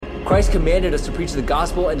Christ commanded us to preach the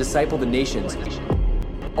gospel and disciple the nations.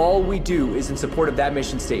 All we do is in support of that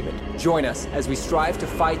mission statement. Join us as we strive to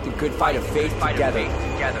fight the good fight of faith together.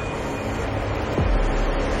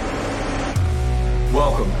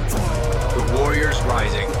 Welcome to Warriors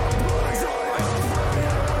Rising.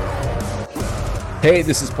 Hey,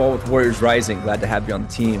 this is Paul with Warriors Rising. Glad to have you on the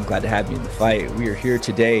team. Glad to have you in the fight. We are here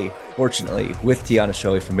today, fortunately, with Tiana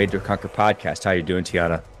Shoei from Made to Conquer podcast. How are you doing,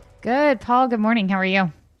 Tiana? Good, Paul. Good morning. How are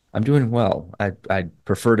you? I'm doing well. I'd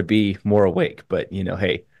prefer to be more awake, but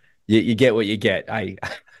hey, you get what you get.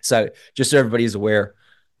 So just so everybody's aware,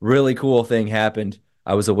 really cool thing happened.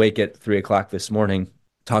 I was awake at 3:00 this morning,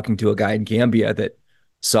 talking to a guy in Gambia that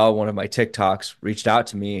saw one of my TikToks, reached out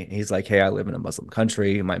to me. He's like, hey, I live in a Muslim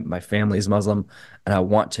country. My family is Muslim, and I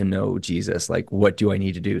want to know Jesus. Like, what do I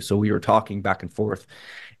need to do? So we were talking back and forth,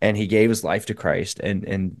 and he gave his life to Christ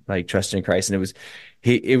and like trusted in Christ. And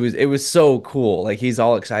it was so cool. Like, he's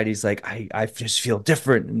all excited. He's like, I just feel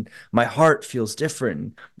different, and my heart feels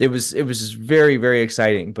different. It was just very, very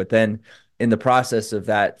exciting. But then in the process of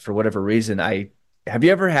that, for whatever reason, have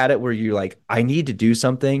you ever had it where you're like, I need to do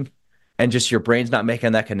something, and just your brain's not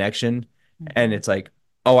making that connection, and it's like,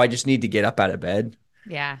 oh, I just need to get up out of bed.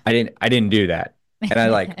 Yeah. I didn't do that.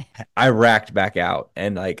 And I racked back out,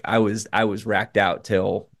 and like I was racked out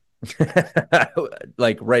till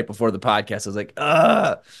like right before the podcast. I was like,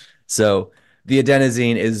 so the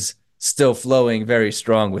adenosine is still flowing very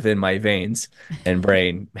strong within my veins and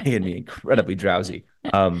brain, making me incredibly drowsy.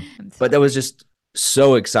 But that was just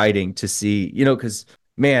so exciting to see, because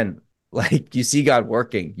man, like, you see God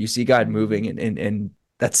working, you see God moving, and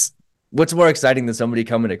that's what's more exciting than somebody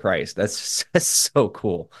coming to Christ. That's so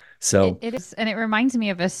cool. So it is, and it reminds me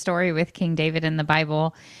of a story with King David in the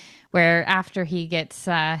Bible, where after he gets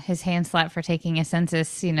his hand slapped for taking a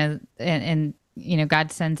census, and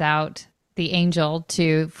God sends out the angel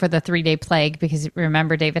for the 3-day plague, because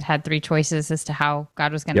remember, David had 3 choices as to how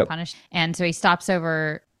God was going to punish, and so he stops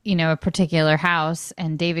over a particular house,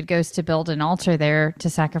 and David goes to build an altar there to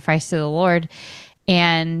sacrifice to the Lord.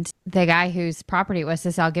 And the guy whose property it was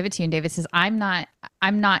says, I'll give it to you. And David says, I'm not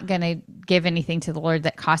going to give anything to the Lord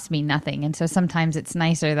that costs me nothing. And so sometimes it's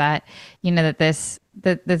nicer that, that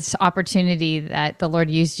this opportunity that the Lord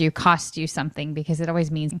used you cost you something, because it always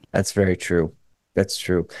means. That's very true. That's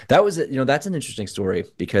true. That was, that's an interesting story,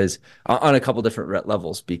 because on a couple different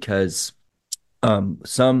levels, because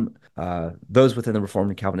those within the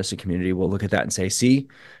Reformed and Calvinistic community will look at that and say, see,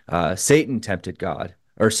 Satan tempted God,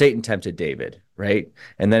 or Satan tempted David, right?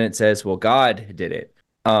 And then it says, well, God did it.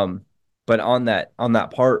 But on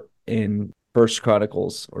that part in First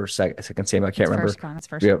Chronicles or Second Samuel, I can't remember. First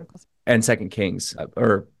Chronicles. And Second Kings,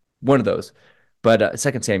 or one of those, but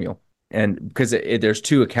Second Samuel. And because there's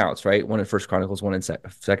 2 accounts, right? One in First Chronicles, one in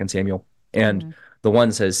Second Samuel. And the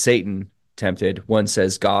one says Satan tempted, one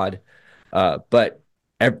says God. But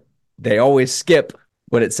they always skip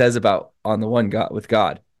what it says about on the one God with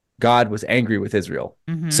God. God was angry with Israel.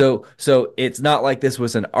 So it's not like this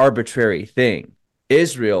was an arbitrary thing.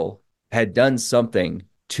 Israel had done something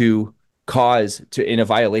to cause in a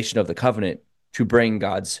violation of the covenant, to bring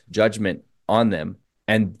God's judgment on them.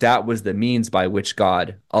 And that was the means by which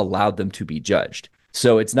God allowed them to be judged.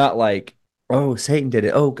 So it's not like, oh, Satan did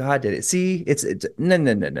it, oh, God did it. See, it's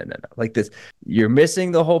no. Like this, you're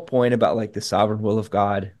missing the whole point about like the sovereign will of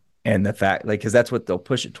God. And the fact, like, because that's what they'll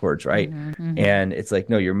push it towards, right? And it's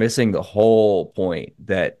like, no, you're missing the whole point,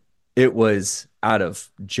 that it was out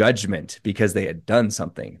of judgment because they had done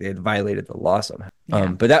something. They had violated the law somehow.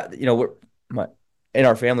 But that, in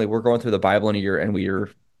our family, we're going through the Bible in a year, and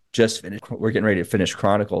we're getting ready to finish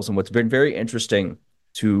Chronicles. And what's been very interesting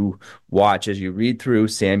to watch as you read through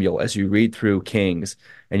Samuel, as you read through Kings,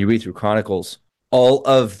 and you read through Chronicles, all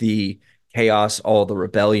of the chaos, all the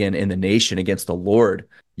rebellion in the nation against the Lord,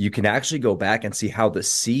 you can actually go back and see how the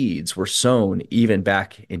seeds were sown even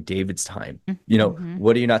back in David's time.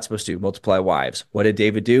 What are you not supposed to do? Multiply wives. What did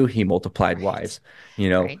David do? He multiplied wives.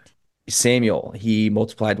 Samuel, he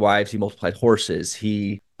multiplied wives, he multiplied horses,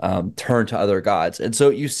 he turned to other gods. And so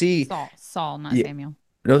you see Saul, not Samuel.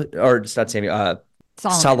 No, or it's not Samuel.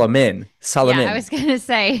 Solomon. Yeah, I was going to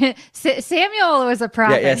say Samuel was a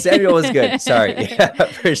prophet. Yeah, Samuel was good. Sorry. Yeah,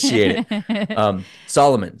 appreciate it.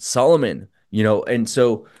 Solomon, and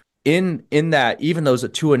so in that, even those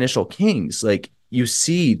 2 initial kings, like, you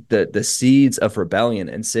see the seeds of rebellion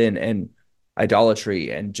and sin and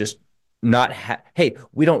idolatry, and just not, hey,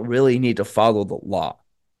 we don't really need to follow the law.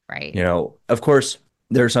 Right. Of course,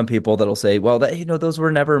 there are some people that'll say, well, that, those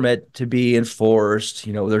were never meant to be enforced.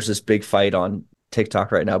 There's this big fight on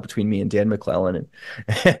TikTok right now between me and Dan McClellan,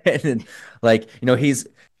 and like, he's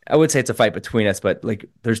I would say it's a fight between us, but like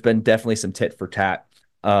there's been definitely some tit for tat.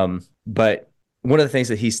 But one of the things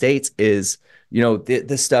that he states is,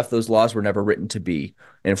 this stuff, those laws were never written to be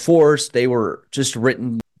enforced. They were just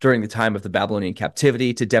written during the time of the Babylonian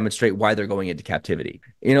captivity to demonstrate why they're going into captivity.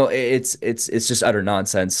 It's just utter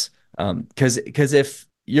nonsense. Because if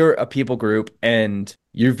you're a people group and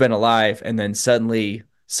you've been alive, and then suddenly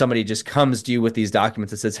somebody just comes to you with these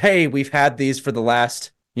documents that says, "Hey, we've had these for the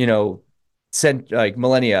last,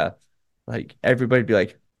 millennia," like everybody'd be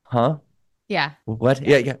like, "Huh? Yeah. What?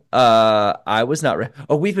 Yeah. I was not.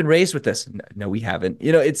 Oh, we've been raised with this. No, we haven't.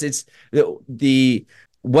 It's the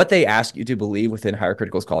what they ask you to believe within higher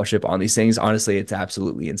critical scholarship on these things. Honestly, it's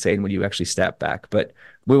absolutely insane when you actually step back. But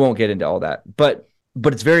we won't get into all that. But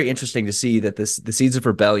it's very interesting to see that the seeds of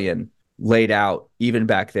rebellion laid out even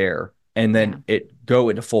back there, and then it go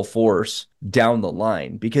into full force down the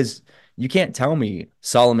line, because you can't tell me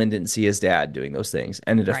Solomon didn't see his dad doing those things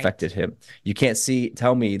and it affected him. You can't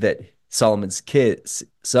tell me that Solomon's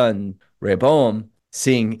son Rehoboam,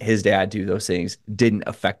 seeing his dad do those things didn't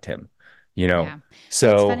affect him. Yeah.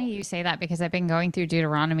 So it's funny you say that, because I've been going through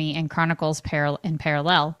Deuteronomy and Chronicles in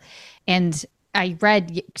parallel, and I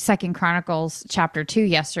read 2 Chronicles chapter 2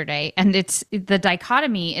 yesterday, and it's the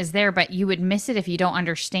dichotomy is there, but you would miss it if you don't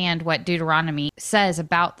understand what Deuteronomy says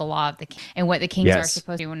about the law of the king and what the kings are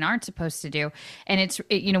supposed to do and aren't supposed to do. And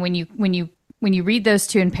when you read those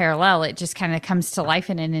two in parallel, it just kind of comes to life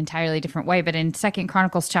in an entirely different way. But in 2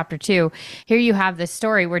 Chronicles chapter 2, here you have this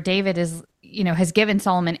story where David has given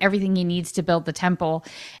Solomon everything he needs to build the temple,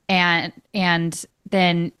 and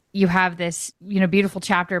then you have this, beautiful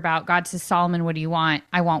chapter about God says, "Solomon, what do you want?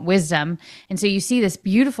 I want wisdom." And so you see this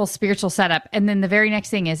beautiful spiritual setup. And then the very next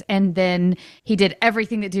thing is, and then he did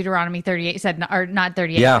everything that Deuteronomy 38 said, or not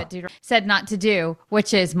 38, but Deuteronomy said not to do,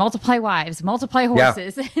 which is multiply wives, multiply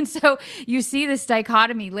horses. Yeah. And so you see this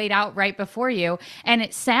dichotomy laid out right before you. And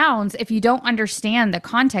it sounds, if you don't understand the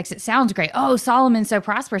context, it sounds great. Oh, Solomon's so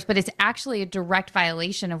prosperous, but it's actually a direct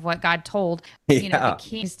violation of what God told, the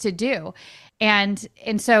kings to do. And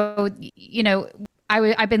so,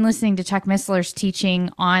 I've been listening to Chuck Missler's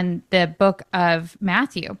teaching on the book of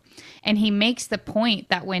Matthew, and he makes the point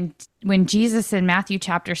that when Jesus in Matthew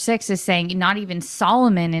chapter 6 is saying not even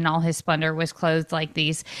Solomon in all his splendor was clothed like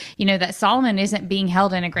these, that Solomon isn't being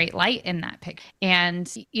held in a great light in that picture. And,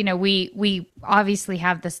 we obviously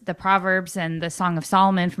have the Proverbs and the Song of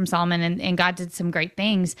Solomon from Solomon, and God did some great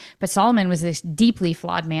things, but Solomon was this deeply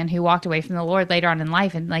flawed man who walked away from the Lord later on in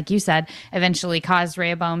life. And like you said, eventually caused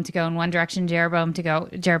Rehoboam to go in one direction, Jeroboam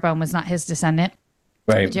was not his descendant,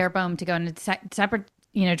 right? Jeroboam to go in a separate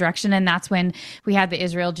direction, and that's when we had the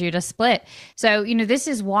Israel-Judah split. So this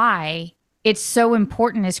is why it's so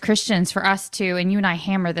important as Christians for us to, and you and I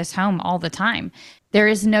hammer this home all the time, there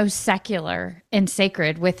is no secular and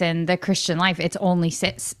sacred within the Christian life. It's only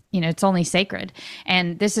it's only sacred.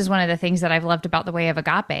 And this is one of the things that I've loved about the Way of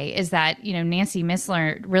Agape is that, Nancy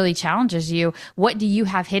Missler really challenges you. What do you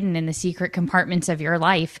have hidden in the secret compartments of your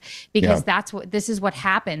life? Because this is what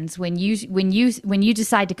happens when you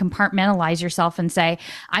decide to compartmentalize yourself and say,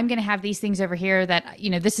 I'm going to have these things over here that,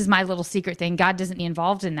 this is my little secret thing. God doesn't be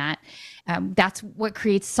involved in that. That's what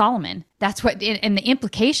creates Solomon. That's what, and the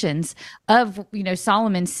implications of,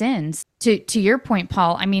 Solomon's sins to your point,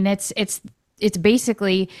 Paul. I mean, it's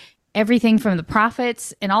basically everything from the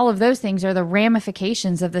prophets and all of those things are the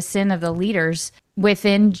ramifications of the sin of the leaders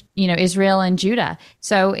within, Israel and Judah.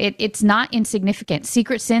 So it's not insignificant.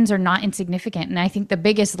 Secret sins are not insignificant. And I think the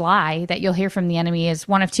biggest lie that you'll hear from the enemy is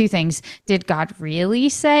one of two things. Did God really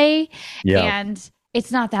say? Yeah. And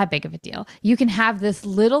it's not that big of a deal. You can have this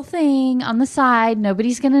little thing on the side.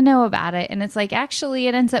 Nobody's going to know about it. And it's like, actually,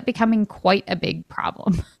 it ends up becoming quite a big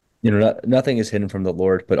problem. Nothing is hidden from the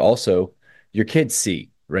Lord, but also your kids see,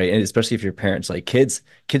 right? And especially if your parents, like kids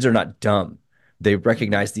are not dumb. They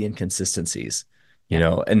recognize the inconsistencies,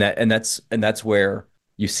 and that's where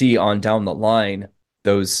you see on down the line,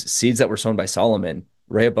 those seeds that were sown by Solomon,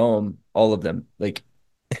 Rehoboam, all of them, like,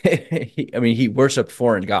 he worshiped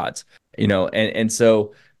foreign gods, and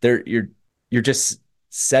so you're just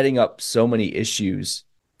setting up so many issues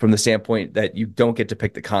from the standpoint that you don't get to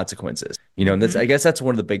pick the consequences, and I guess that's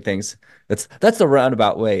one of the big things. That's the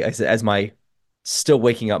roundabout way, as my still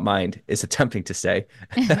waking up mind is attempting to say,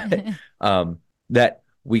 that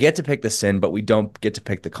we get to pick the sin, but we don't get to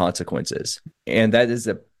pick the consequences. And that is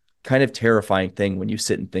a kind of terrifying thing when you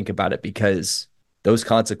sit and think about it, because those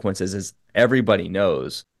consequences, as everybody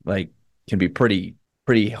knows, like, can be pretty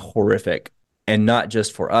horrific, and not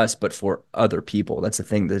just for us, but for other people. That's the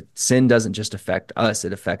thing. The sin doesn't just affect us.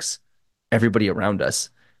 It affects everybody around us.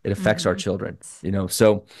 It affects our children,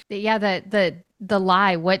 so. Yeah. the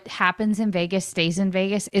lie, what happens in Vegas stays in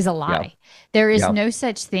Vegas, is a lie. Yeah. There is Yeah. no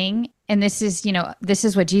such thing. And this is, this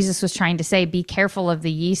is what Jesus was trying to say. Be careful of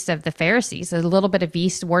the yeast of the Pharisees. A little bit of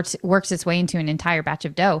yeast works its way into an entire batch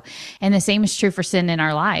of dough. And the same is true for sin in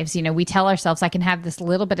our lives. We tell ourselves, I can have this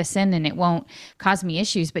little bit of sin and it won't cause me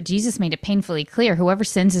issues. But Jesus made it painfully clear, whoever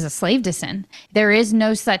sins is a slave to sin. There is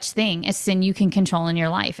no such thing as sin you can control in your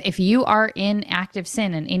life. If you are in active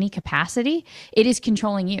sin in any capacity, it is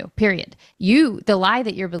controlling you, period. The lie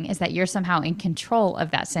that you're believing is that you're somehow in control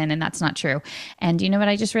of that sin, and that's not true. And you know what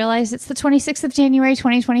I just realized? It's the 26th of January,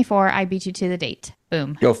 2024. I beat you to the date.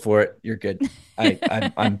 Boom. Go for it. You're good. I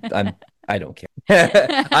don't care.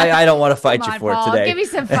 I don't want to fight Come you on, for Paul. it today. Give me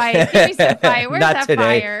some fight. Give me some fight. Where's Not that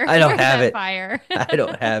today. fire? I don't Where's have that it. fire? I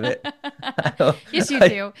don't have it. Yes, you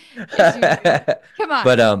do. Yes, you do. Come on.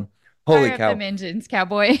 But holy Fire up cow. them engines,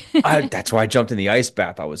 cowboy. That's why I jumped in the ice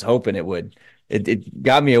bath. I was hoping it would. It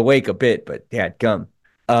got me awake a bit, but yeah, gum.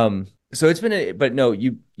 So it's been but no,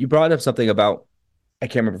 you brought up something about, I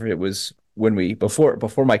can't remember if it was when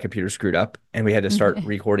before my computer screwed up and we had to start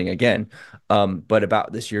recording again. But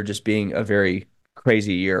about this year just being a very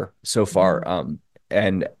crazy year so far.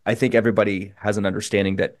 And I think everybody has an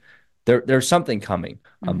understanding that there's something coming.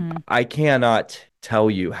 I cannot tell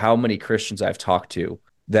you how many Christians I've talked to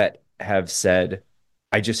that have said,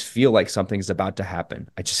 I just feel like something's about to happen.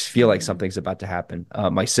 I just feel like something's about to happen.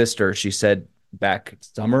 My sister, she said back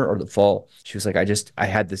summer or the fall, she was like, I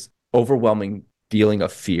had this overwhelming feeling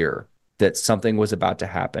of fear that something was about to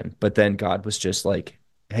happen. But then God was just like,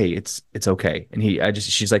 hey, it's okay. And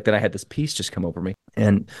she's like, then I had this peace just come over me.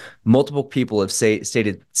 And multiple people have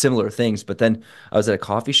stated similar things. But then I was at a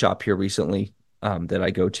coffee shop here recently that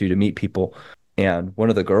I go to meet people. And one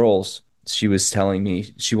of the girls, she was telling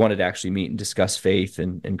me she wanted to actually meet and discuss faith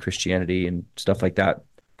and Christianity and stuff like that.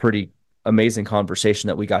 Pretty amazing conversation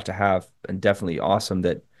that we got to have, and definitely awesome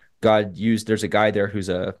that God used. There's a guy there who's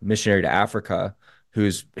a missionary to Africa,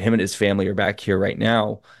 him and his family are back here right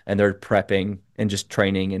now, and they're prepping and just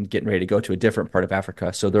training and getting ready to go to a different part of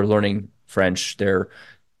Africa. So they're learning French, they're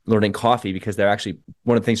learning coffee, because they're actually,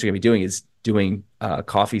 one of the things they're going to be doing is doing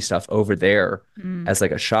coffee stuff over there as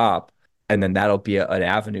like a shop. And then that'll be an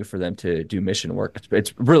avenue for them to do mission work.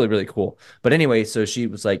 It's really, really cool. But anyway, so she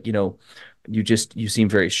was like, you seem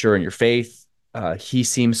very sure in your faith. He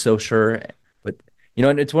seems so sure. But,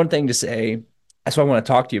 and it's one thing to say, that's why I want to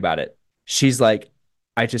talk to you about it. She's like,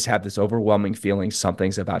 I just have this overwhelming feeling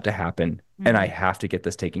something's about to happen and I have to get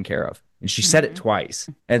this taken care of. And she said it twice.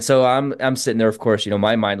 And so I'm sitting there, of course,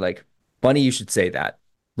 my mind like, funny you should say that.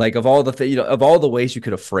 Like of all of all the ways you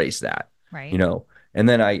could have phrased that, Right. And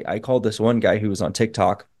then I called this one guy who was on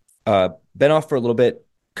TikTok, been off for a little bit,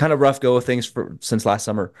 kind of rough go of things since last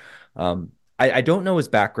summer. I don't know his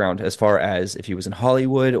background as far as if he was in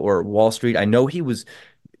Hollywood or Wall Street. I know he was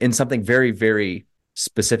in something very, very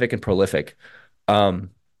specific and prolific. And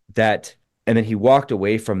then he walked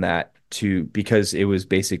away from that because it was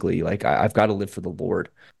basically like, I've got to live for the Lord.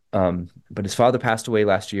 But his father passed away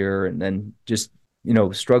last year, and then just,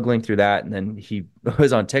 struggling through that. And then he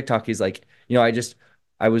was on TikTok. He's like,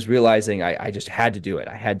 I was realizing I just had to do it.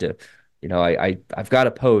 I had to, I've got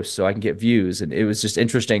to post so I can get views. And it was just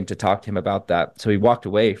interesting to talk to him about that. So he walked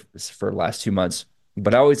away for the last 2 months,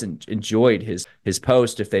 but I always enjoyed his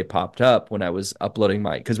post if they popped up when I was uploading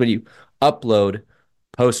because when you upload,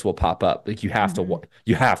 posts will pop up. Like you have to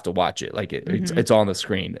watch it. Like it's on the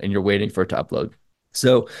screen and you're waiting for it to upload.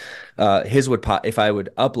 So his would pop, if I would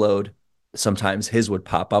upload, sometimes his would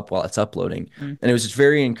pop up while it's uploading. And it was just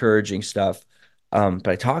very encouraging stuff. But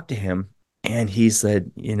I talked to him and he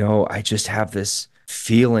said, I just have this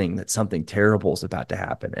feeling that something terrible is about to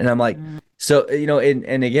happen. And I'm like, so,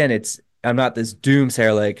 and again, I'm not this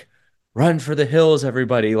doomsayer, like run for the hills,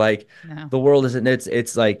 everybody. Like the world isn't,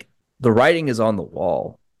 it's like the writing is on the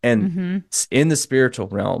wall, and in the spiritual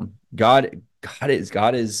realm, God is,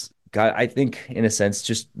 I think in a sense,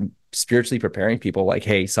 just spiritually preparing people like,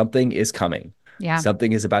 hey, something is coming. Yeah.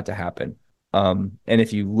 Something is about to happen. And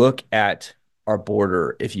if you look at our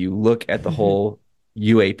border, if you look at the whole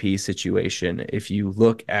UAP situation, if you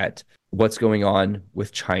look at what's going on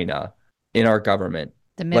with China in our government,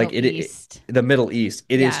 the Middle East,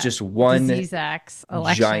 it is just one disease acts,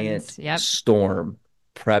 giant storm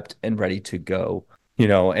prepped and ready to go,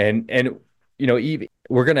 and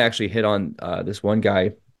we're going to actually hit on this one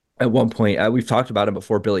guy at one point. We've talked about him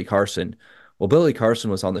before, Billy Carson. Well, Billy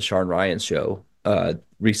Carson was on the Shawn Ryan show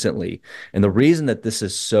recently. And the reason that this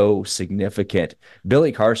is so significant,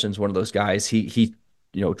 Billy Carson's one of those guys, he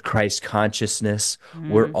Christ consciousness.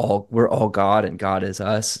 We're all God, and God is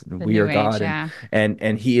us, and we are God.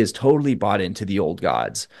 And he is totally bought into the old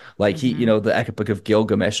gods, like the Epic of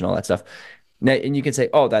Gilgamesh and all that stuff. Now, and you can say,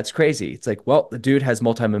 oh, that's crazy. It's like, well, the dude has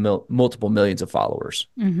multiple millions of followers.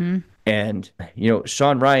 And,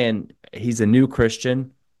 Sean Ryan, he's a new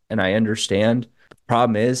Christian, and I understand. The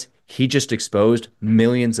problem is he just exposed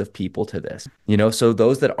millions of people to this, so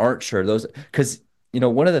those that aren't sure, because,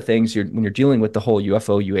 one of the things when you're dealing with the whole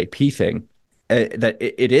UFO UAP thing, that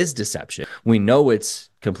it is deception. We know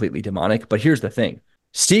it's completely demonic, but here's the thing.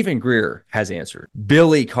 Stephen Greer has answered.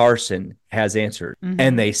 Billy Carson has answered.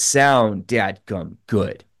 And they sound dadgum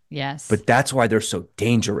good. Yes. But that's why they're so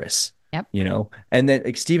dangerous. Yep. And then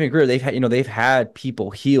like Stephen Greer, they've had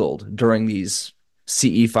people healed during these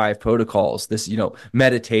CE5 protocols, this,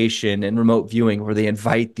 meditation and remote viewing where they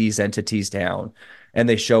invite these entities down and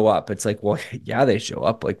they show up. It's like, well, yeah, they show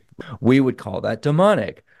up. Like we would call that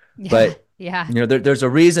demonic. But there's a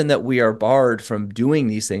reason that we are barred from doing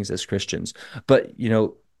these things as Christians. But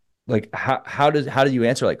like how do you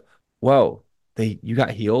answer, like, whoa, you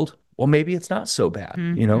got healed? Well, maybe it's not so bad,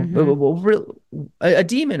 a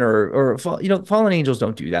demon or fallen angels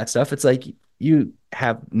don't do that stuff. It's like you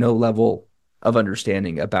have no level of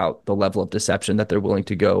understanding about the level of deception that they're willing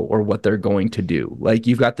to go or what they're going to do. Like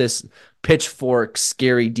you've got this pitchfork,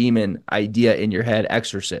 scary demon idea in your head,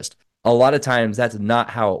 exorcist. A lot of times that's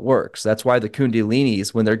not how it works. That's why the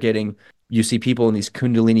Kundalinis, when you see people in these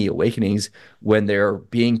Kundalini awakenings, when they're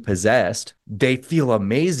being possessed, they feel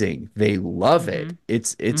amazing. They love it.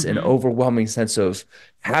 It's an overwhelming sense of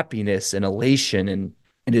happiness and elation. And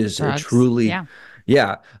it is a truly,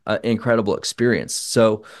 incredible experience.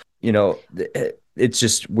 So, it's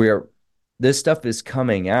just this stuff is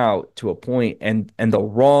coming out to a point, and the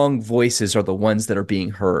wrong voices are the ones that are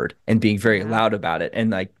being heard and being very loud about it.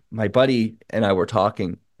 And like my buddy and I were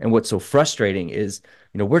talking, and what's so frustrating is,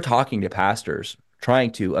 we're talking to pastors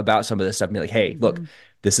about some of this stuff and be like, hey, look,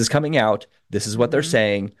 this is coming out. This is what they're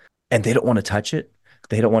saying. And they don't want to touch it.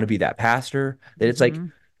 They don't want to be that pastor. It's like,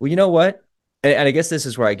 well, you know what? And I guess this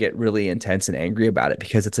is where I get really intense and angry about it,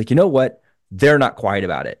 because it's like, you know what? They're not quiet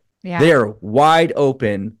about it. Yeah. They're wide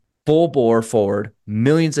open, full bore forward,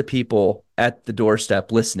 millions of people at the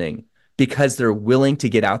doorstep listening, because they're willing to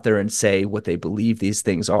get out there and say what they believe these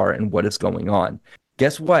things are and what is going on.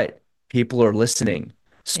 Guess what? People are listening.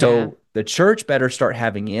 So the church better start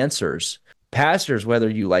having answers. Pastors, whether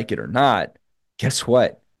you like it or not, guess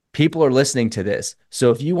what? People are listening to this.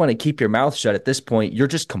 So if you want to keep your mouth shut at this point, you're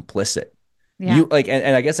just complicit. Yeah. You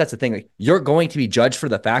and I guess that's the thing. Like, you're going to be judged for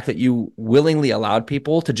the fact that you willingly allowed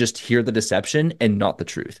people to just hear the deception and not the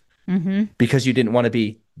truth, because you didn't want to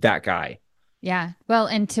be that guy. Yeah. Well,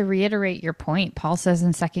 and to reiterate your point, Paul says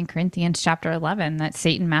in 2 Corinthians chapter 11 that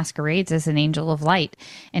Satan masquerades as an angel of light.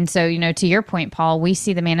 And so, to your point, Paul, we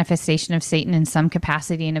see the manifestation of Satan in some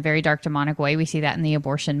capacity in a very dark demonic way. We see that in the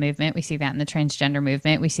abortion movement. We see that in the transgender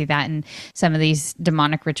movement. We see that in some of these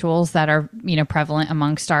demonic rituals that are, prevalent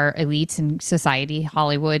amongst our elites in society,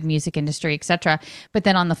 Hollywood, music industry, etc. But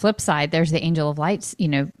then on the flip side, there's the angel of light's,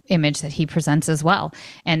 image that he presents as well.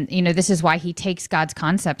 And, this is why he takes God's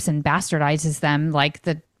concepts and bastardizes them, like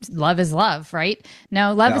the love is love, right?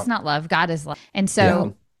 No, love is not love. God is love. And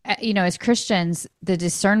so, as Christians, the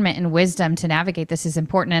discernment and wisdom to navigate this is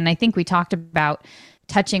important. And I think we talked about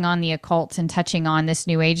touching on the occult and touching on this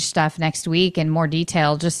new age stuff next week in more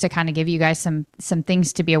detail, just to kind of give you guys some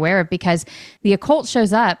things to be aware of, because the occult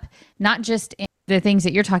shows up not just in the things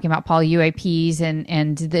that you're talking about, Paul, UAPs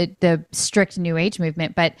and the strict new age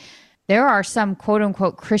movement, but there are some quote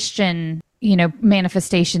unquote Christian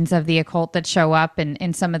manifestations of the occult that show up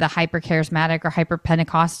in some of the hyper charismatic or hyper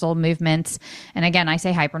Pentecostal movements. And again, I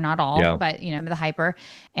say hyper, not all, but the hyper,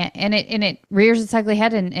 and it rears its ugly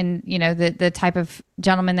head in the type of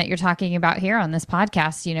gentleman that you're talking about here on this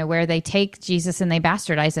podcast, where they take Jesus and they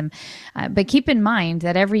bastardize him. But keep in mind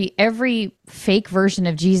that every fake version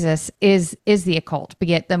of Jesus is the occult,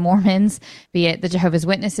 be it the Mormons, be it the Jehovah's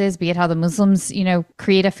Witnesses, be it how the Muslims,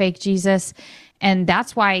 create a fake Jesus. And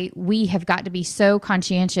that's why we have got to be so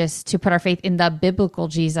conscientious to put our faith in the biblical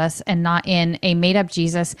Jesus and not in a made-up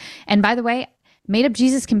Jesus. And by the way, made-up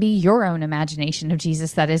Jesus can be your own imagination of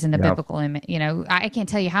Jesus that isn't a biblical image. I can't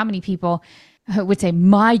tell you how many people would say,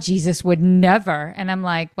 my Jesus would never. And I'm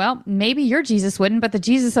like, well, maybe your Jesus wouldn't, but the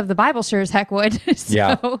Jesus of the Bible sure as heck would.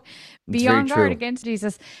 So be on guard against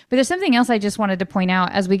Jesus. But there's something else I just wanted to point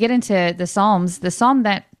out as we get into the Psalms. The Psalm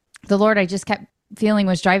that the Lord, I just kept feeling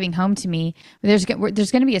was driving home to me. There's going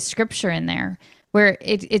to be a scripture in there where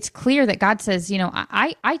it's clear that God says,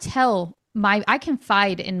 I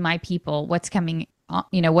confide in my people what's coming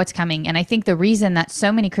what's coming. And I think the reason that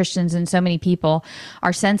so many Christians and so many people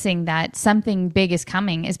are sensing that something big is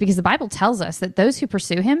coming is because the Bible tells us that those who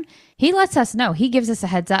pursue him, he lets us know. He gives us a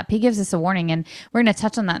heads up. He gives us a warning. And we're going to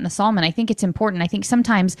touch on that in the Psalm. And I think it's important. I think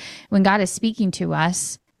sometimes when God is speaking to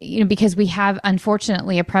us, because we have,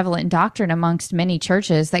 unfortunately, a prevalent doctrine amongst many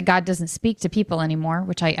churches that God doesn't speak to people anymore,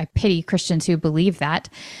 which I pity Christians who believe that,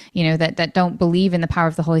 that don't believe in the power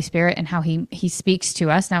of the Holy Spirit and how he speaks to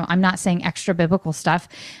us. Now, I'm not saying extra biblical stuff,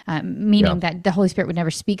 meaning that the Holy Spirit would never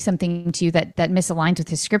speak something to you that misaligns with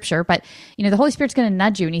his scripture. But, the Holy Spirit's going to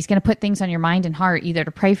nudge you, and he's going to put things on your mind and heart, either to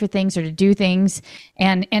pray for things or to do things.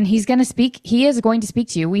 And he's going to speak. He is going to speak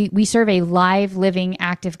to you. We serve a live, living,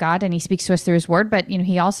 active God, and he speaks to us through his word. But,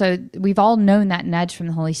 he also, we've all known that nudge from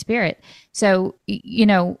the Holy Spirit. So,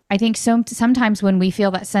 I think sometimes when we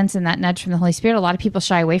feel that sense and that nudge from the Holy Spirit, a lot of people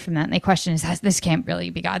shy away from that, and they question, this can't really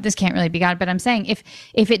be God. This can't really be God. But I'm saying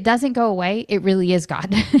if it doesn't go away, it really is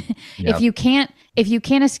God. Yep. If you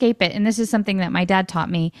can't escape it, and this is something that my dad taught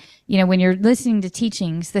me, when you're listening to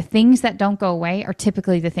teachings, the things that don't go away are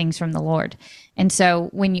typically the things from the Lord. And so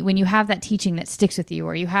when you have that teaching that sticks with you,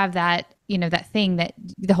 or you have that, that thing that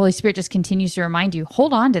the Holy Spirit just continues to remind you,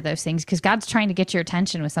 hold on to those things, because God's trying to get your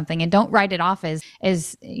attention with something, and don't write it off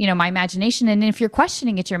as my imagination. And if you're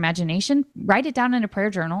questioning it's your imagination, write it down in a prayer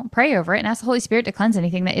journal, pray over it, and ask the Holy Spirit to cleanse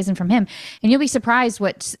anything that isn't from him. And you'll be surprised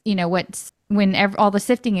when all the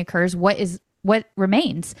sifting occurs, what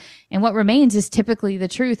remains. And what remains is typically the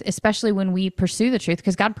truth, especially when we pursue the truth,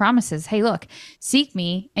 because God promises, hey, look, seek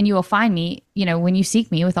me and you will find me, when you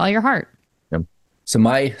seek me with all your heart. Yep. So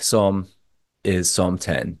my psalm is Psalm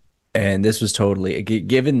 10. And this was totally,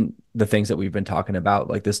 given the things that we've been talking about,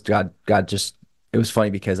 like this, God just, it was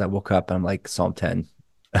funny because I woke up and I'm like, Psalm 10.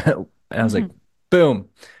 And I was like, boom.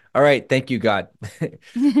 All right. Thank you, God.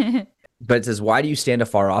 But it says, why do you stand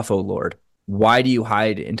afar off, O Lord? Why do you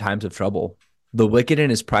hide in times of trouble? The wicked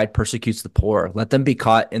in his pride persecutes the poor. Let them be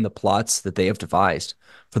caught in the plots that they have devised.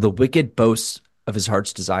 For the wicked boasts of his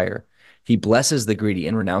heart's desire. He blesses the greedy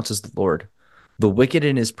and renounces the Lord. The wicked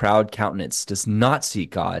in his proud countenance does not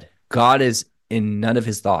seek God. God is in none of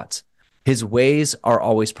his thoughts. His ways are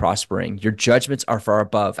always prospering. Your judgments are far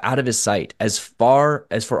above, out of his sight. As far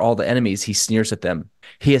as for all the enemies, he sneers at them.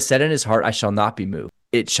 He has said in his heart, I shall not be moved.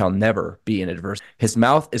 It shall never be in adversity. His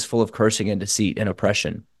mouth is full of cursing and deceit and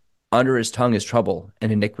oppression. Under his tongue is trouble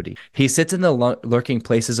and iniquity. He sits in the lurking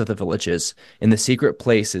places of the villages. In the secret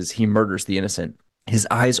places, he murders the innocent. His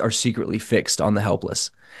eyes are secretly fixed on the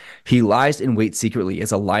helpless. He lies in wait secretly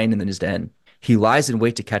as a lion in his den. He lies in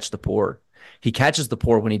wait to catch the poor. He catches the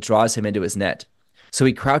poor when he draws him into his net. So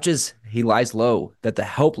he crouches, he lies low, that the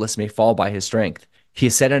helpless may fall by his strength. He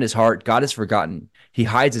has said in his heart, God is forgotten. He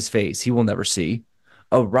hides his face, he will never see.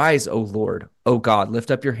 Arise, O Lord, O God,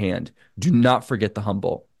 lift up your hand. Do not forget the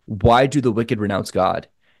humble. Why do the wicked renounce God?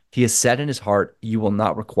 He has said in his heart, you will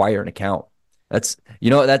not require an account. It's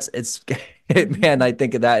man, I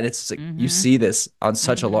think of that, and it's like, you see this on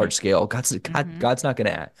such a large scale. God's not going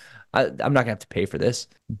to, I'm not going to have to pay for this,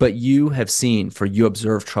 but you have seen, for you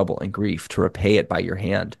observe trouble and grief to repay it by your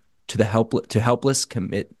hand. The helpless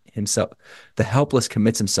commits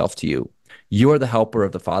himself to you. You are the helper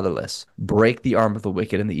of the fatherless. Break the arm of the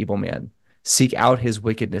wicked and the evil man. Seek out his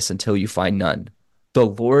wickedness until you find none. The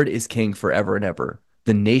Lord is king forever and ever.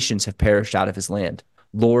 The nations have perished out of his land.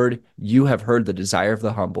 Lord, you have heard the desire of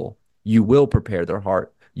the humble. You will prepare their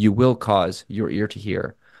heart. You will cause your ear to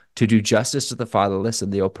hear, to do justice to the fatherless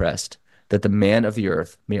and the oppressed, that the man of the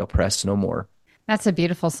earth may oppress no more. That's a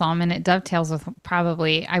beautiful psalm, and it dovetails with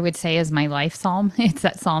probably, I would say, is my life psalm. It's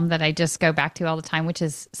that psalm that I just go back to all the time, which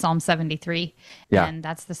is Psalm 73. Yeah. And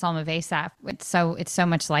that's the Psalm of Asaph. It's so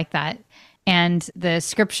much like that. And the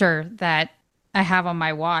scripture that I have on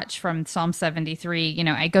my watch from Psalm 73,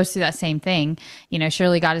 it goes through that same thing.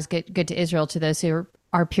 Surely God is good to Israel, to those who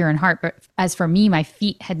are pure in heart. But as for me, my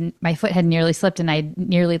foot had nearly slipped, and I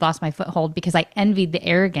nearly lost my foothold because I envied the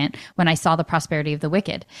arrogant when I saw the prosperity of the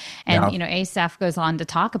wicked. And, Asaph goes on to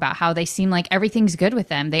talk about how they seem like everything's good with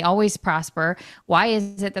them. They always prosper. Why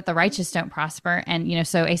is it that the righteous don't prosper? And,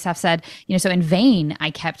 so Asaph said, so in vain,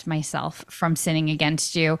 I kept myself from sinning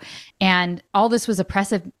against you. And all this was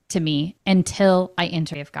oppressive to me until I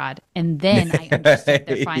entered of God. And then I understood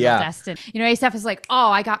their final destiny. Asaph is like,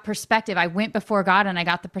 oh, I got perspective. I went before God and I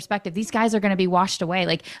got the perspective. These guys are going to be washed away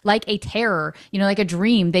like a terror, like a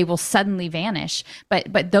dream. They will suddenly vanish.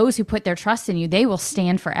 But those who put their trust in you, they will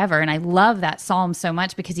stand forever. And I love that psalm so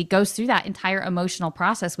much because he goes through that entire emotional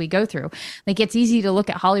process we go through. Like, it's easy to look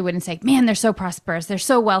at Hollywood and say, man, they're so prosperous. They're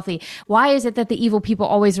so wealthy. Why is it that the evil people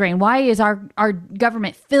always reign? Why is our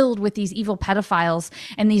government filled with these evil pedophiles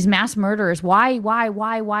and these these mass murderers. Why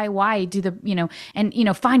do the,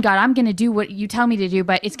 and fine, God, I'm going to do what you tell me to do,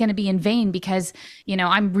 but it's going to be in vain because,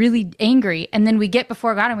 I'm really angry. And then we get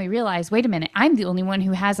before God and we realize, wait a minute, I'm the only one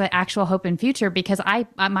who has an actual hope and future because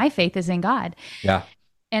my faith is in God. Yeah.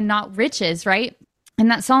 And not riches, right? And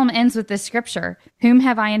that psalm ends with this scripture, whom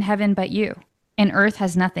have I in heaven but you? And earth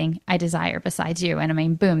has nothing I desire besides you. And I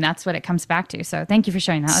mean, boom, that's what it comes back to. So thank you for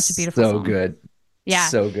sharing that. That's a beautiful So song. good. Yeah.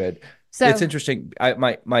 So good. So it's interesting.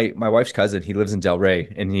 My wife's cousin, he lives in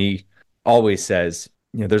Delray, and he always says,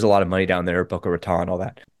 there's a lot of money down there, Boca Raton, all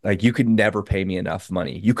that. Like, you could never pay me enough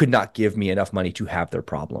money. You could not give me enough money to have their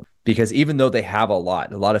problem. Because even though they have a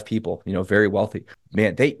lot of people, very wealthy,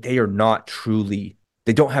 man, they are not truly,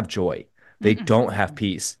 they don't have joy. They don't have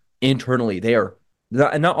peace. Internally, they are,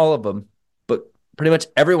 not all of them, but pretty much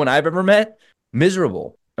everyone I've ever met,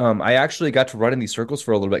 miserable. I actually got to run in these circles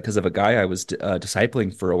for a little bit because of a guy I was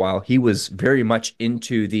discipling for a while. He was very much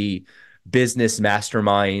into the business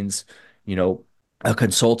masterminds, a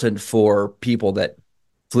consultant for people that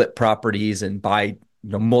flip properties and buy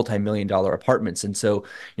multi-million-dollar apartments. And so,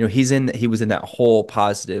 he was in that whole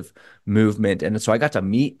positive movement. And so I got to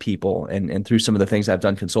meet people and through some of the things I've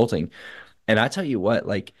done consulting. And I tell you what,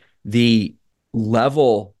 like, the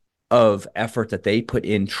level of effort that they put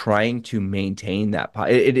in trying to maintain that,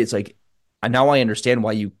 it is like, now I understand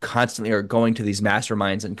why you constantly are going to these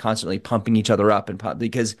masterminds and constantly pumping each other up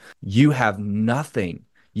because you have nothing.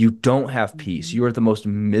 You don't have peace. You are the most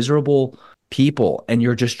miserable people, and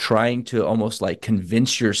you're just trying to almost like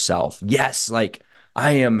convince yourself, yes, like,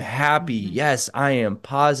 I am happy. Yes, I am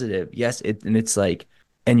positive. Yes, and it's like,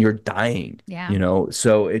 and you're dying. Yeah.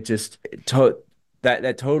 So it just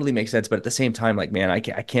that totally makes sense. But at the same time, like, man, I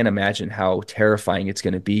can't imagine how terrifying it's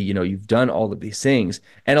going to be. You've done all of these things,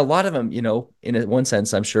 and a lot of them, in one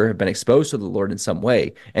sense, I'm sure have been exposed to the Lord in some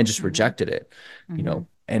way and just rejected it.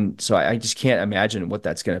 And so I just can't imagine what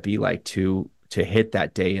that's going to be like to hit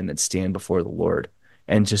that day and then stand before the Lord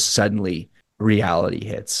and just suddenly reality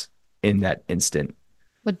hits in that instant.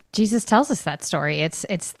 Well, Jesus tells us that story. It's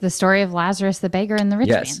the story of Lazarus, the beggar, and the rich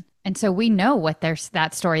man. And so we know what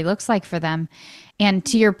that story looks like for them. And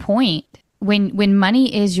to your point, when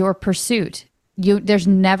money is your pursuit, there's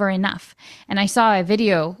never enough. And I saw a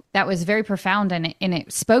video that was very profound, and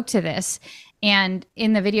it spoke to this. And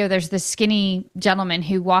in the video, there's this skinny gentleman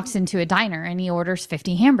who walks into a diner and he orders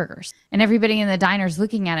 50 hamburgers. And everybody in the diner is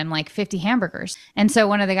looking at him like, 50 hamburgers. And so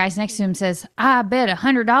one of the guys next to him says, I bet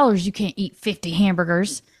 $100 you can't eat 50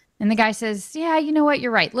 hamburgers. And the guy says, yeah, you know what?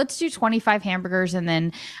 You're right. Let's do 25 hamburgers, and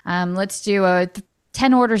then let's do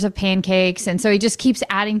 10 orders of pancakes. And so he just keeps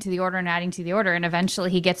adding to the order and adding to the order. And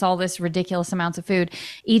eventually he gets all this ridiculous amounts of food,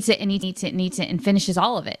 eats it and eats it and eats it and finishes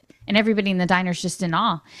all of it. And everybody in the diner is just in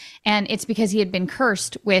awe. And it's because he had been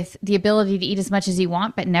cursed with the ability to eat as much as he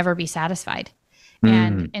want, but never be satisfied.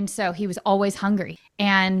 And so he was always hungry.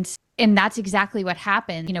 And that's exactly what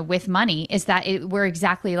happened, with money, is that we're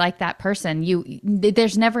exactly like that person.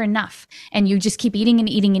 There's never enough, and you just keep eating and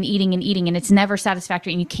eating and eating and eating, and it's never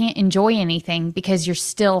satisfactory, and you can't enjoy anything because you're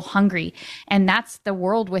still hungry. And that's the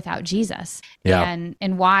world without Jesus. Yeah.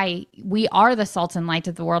 And why we are the salt and light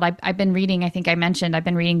of the world. I've been reading, I think I mentioned, I've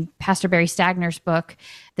been reading Pastor Barry Stagner's book,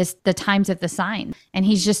 The Times of the Sign. And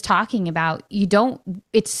he's just talking about,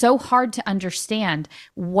 it's so hard to understand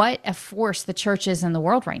what a force the church is in the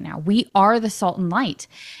world right now. We are the salt and light.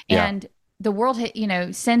 And the world,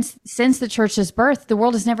 since the church's birth, the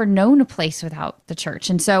world has never known a place without the church.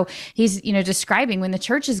 And so he's, describing when the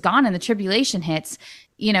church is gone and the tribulation hits,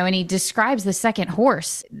 and he describes the second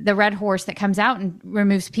horse, the red horse that comes out and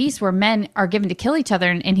removes peace, where men are given to kill each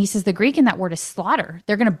other. And he says the Greek in that word is slaughter.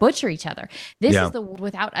 They're going to butcher each other. This is the world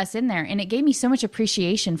without us in there. And it gave me so much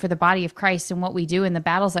appreciation for the body of Christ and what we do in the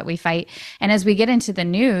battles that we fight. And as we get into the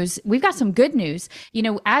news, we've got some good news.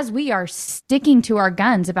 As we are sticking to our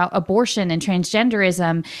guns about abortion and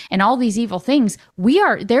transgenderism and all these evil things,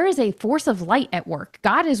 there is a force of light at work.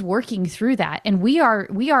 God is working through that. And we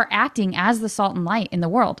are acting as the salt and light in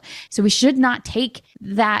the world. So we should not take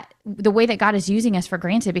that, the way that God is using us, for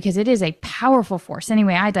granted, because it is a powerful force.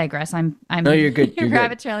 Anyway, I digress. I'm No, you're good. You're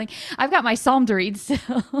rabbit good. trailing. I've got my psalm to read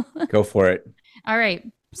still. Go for it. All right.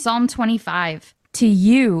 Psalm 25. To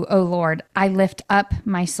you, O Lord, I lift up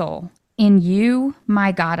my soul. In you,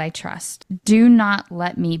 my God, I trust. Do not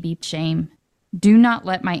let me be shamed. Do not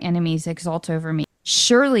let my enemies exult over me.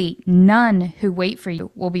 Surely none who wait for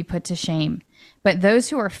you will be put to shame, but those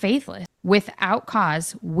who are faithless without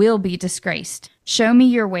cause will be disgraced. Show me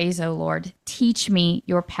your ways, O Lord. Teach me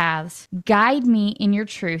your paths. Guide me in your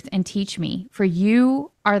truth and teach me, for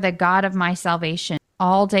you are the God of my salvation.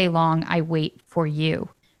 All day long I wait for you.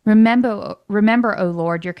 Remember, O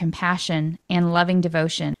Lord, your compassion and loving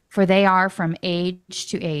devotion, for they are from age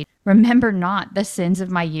to age. Remember not the sins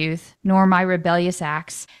of my youth, nor my rebellious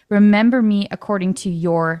acts. Remember me according to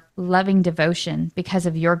your loving devotion, because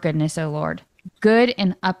of your goodness, O Lord. Good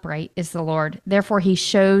and upright is the Lord. Therefore he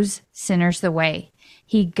shows sinners the way.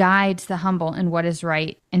 He guides the humble in what is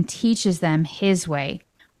right and teaches them his way.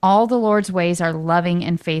 All the Lord's ways are loving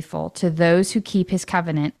and faithful to those who keep his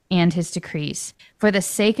covenant and his decrees. For the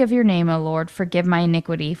sake of your name, O Lord, forgive my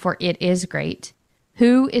iniquity, for it is great.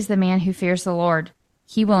 Who is the man who fears the Lord?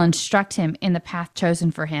 He will instruct him in the path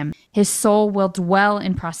chosen for him. His soul will dwell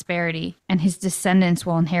in prosperity, and his descendants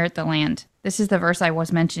will inherit the land. This is the verse I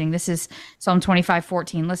was mentioning. This is Psalm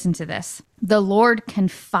 25:14. Listen to this. The Lord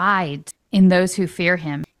confides in those who fear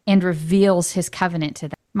him and reveals his covenant to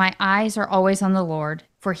them. My eyes are always on the Lord,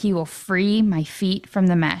 for he will free my feet from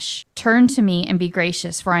the mesh. Turn to me and be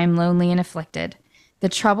gracious, for I am lonely and afflicted. The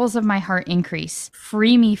troubles of my heart increase.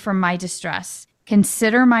 Free me from my distress.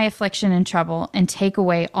 Consider my affliction and trouble, and take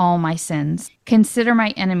away all my sins. Consider my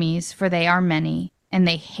enemies, for they are many, and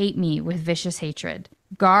they hate me with vicious hatred.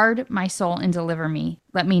 Guard my soul and deliver me.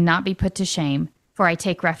 Let me not be put to shame, for I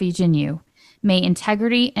take refuge in you. May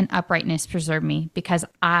integrity and uprightness preserve me, because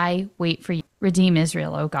I wait for you. Redeem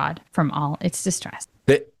Israel, O God, from all its distress.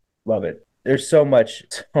 Love it. There's so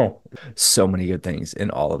many good things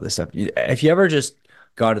in all of this stuff. If you ever just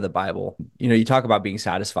go to the Bible, you talk about being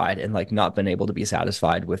satisfied and like not been able to be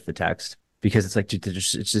satisfied with the text because it's like, dude,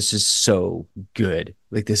 it's just so good.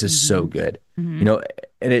 Like, this is so good, and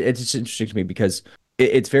it's just interesting to me because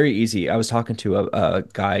it's very easy. I was talking to a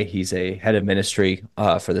guy, he's a head of ministry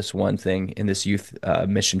for this one thing in this youth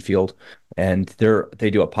mission field. And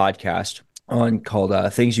they do a podcast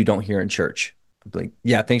called Things You Don't Hear in Church. Like,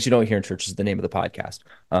 yeah, Things You Don't Hear in Church is the name of the podcast.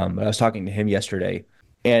 But I was talking to him yesterday,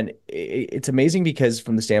 and it's amazing because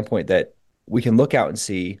from the standpoint that we can look out and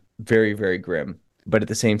see very, very grim, but at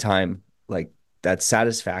the same time, like that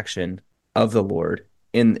satisfaction of the Lord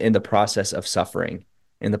in the process of suffering,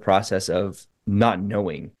 in the process of not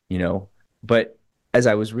knowing, But as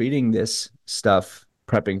I was reading this stuff,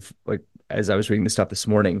 as I was reading this stuff this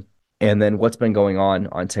morning, and then what's been going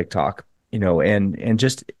on TikTok, and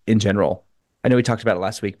just in general, I know we talked about it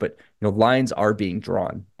last week, but lines are being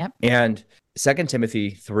drawn. Yep. And 2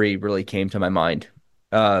 Timothy 3 really came to my mind.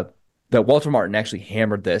 That Walter Martin actually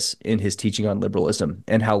hammered this in his teaching on liberalism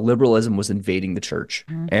and how liberalism was invading the church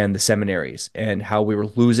and the seminaries, and how we were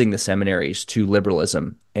losing the seminaries to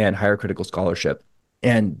liberalism and higher critical scholarship.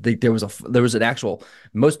 And there was an actual,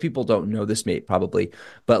 most people don't know this, mate, probably,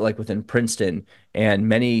 but like within Princeton and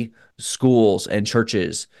many schools and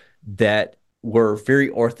churches that were very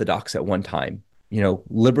orthodox at one time,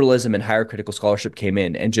 liberalism and higher critical scholarship came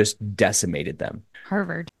in and just decimated them.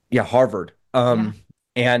 Harvard. Yeah, Harvard.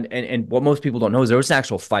 And what most people don't know is there was an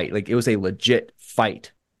actual fight. Like, it was a legit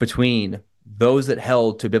fight between those that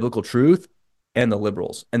held to biblical truth and the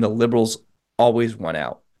liberals always won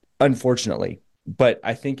out, unfortunately. But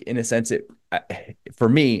I think in a sense, for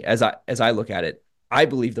me, as I look at it, I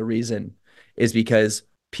believe the reason is because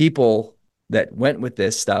people that went with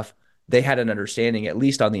this stuff, they had an understanding, at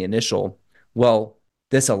least on the initial, well,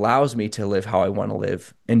 this allows me to live how I want to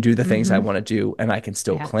live and do the things I want to do, and I can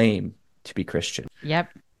still claim to be Christian. Yep.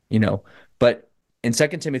 But in 2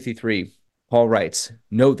 Timothy 3, Paul writes,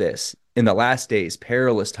 "Know this, in the last days,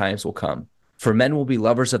 perilous times will come. For men will be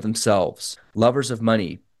lovers of themselves, lovers of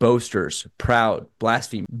money, boasters, proud,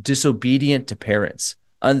 blasphemers, disobedient to parents,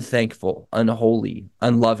 unthankful, unholy,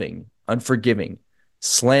 unloving, unforgiving,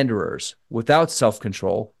 slanderers, without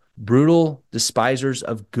self-control, brutal, despisers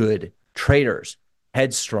of good, traitors,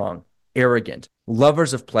 headstrong, arrogant,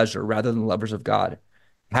 lovers of pleasure rather than lovers of God,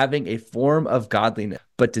 having a form of godliness,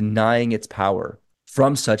 but denying its power.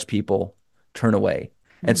 From such people, turn away."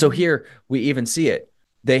 And so here we even see it.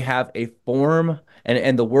 They have a form,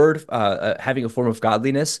 and the word having a form of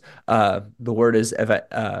godliness, the word is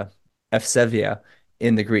ephsevia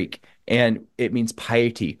in the Greek, and it means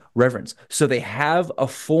piety, reverence. So they have a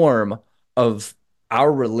form of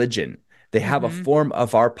our religion. They have a form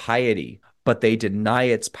of our piety, but they deny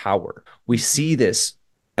its power. We see this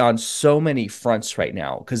on so many fronts right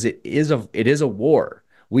now because it is a war.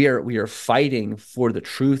 We are fighting for the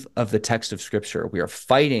truth of the text of Scripture. We are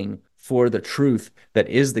fighting for the truth that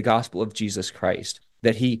is the gospel of Jesus Christ,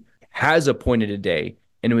 that he has appointed a day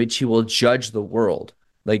in which he will judge the world.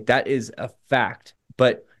 Like, that is a fact.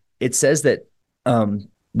 But it says that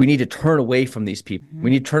we need to turn away from these people. We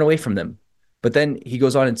need to turn away from them. But then he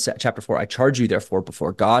goes on in chapter 4, "I charge you, therefore,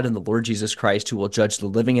 before God and the Lord Jesus Christ, who will judge the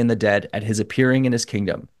living and the dead at his appearing in his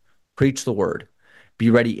kingdom. Preach the word. Be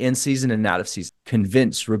ready in season and out of season.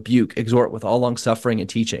 Convince, rebuke, exhort with all long suffering and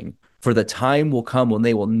teaching. For the time will come when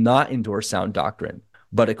they will not endure sound doctrine,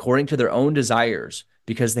 but according to their own desires,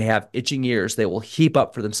 because they have itching ears, they will heap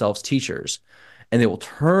up for themselves teachers, and they will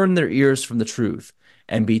turn their ears from the truth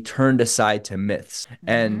and be turned aside to myths.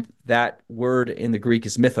 And that word in the Greek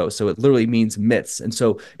is mythos, so it literally means myths. And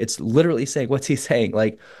so it's literally saying, what's he saying?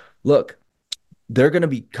 Like, look, they're going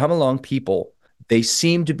to come along people. They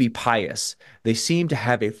seem to be pious. They seem to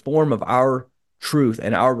have a form of our truth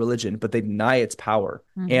and our religion, but they deny its power.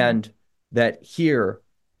 And that here,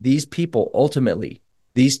 these people ultimately,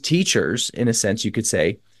 these teachers, in a sense, you could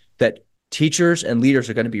say, that teachers and leaders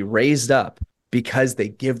are going to be raised up because they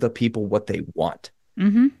give the people what they want.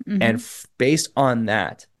 And based on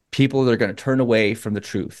that, people are going to turn away from the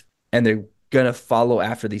truth and they're going to follow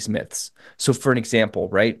after these myths. So for an example,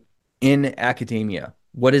 right, in academia,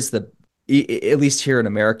 what is at least here in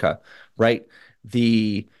America, right,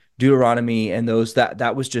 the Deuteronomy and those,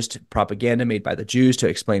 that was just propaganda made by the Jews to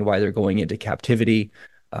explain why they're going into captivity.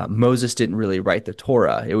 Moses didn't really write the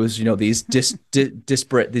Torah. It was, these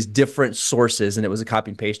disparate, these different sources, and it was a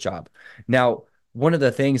copy and paste job. Now, one of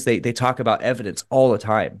the things they talk about evidence all the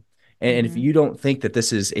time. And if you don't think that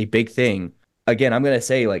this is a big thing, again, I'm going to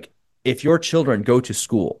say, like, if your children go to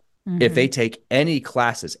school, if they take any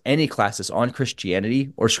classes on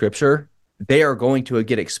Christianity or scripture, they are going to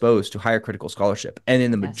get exposed to higher critical scholarship. And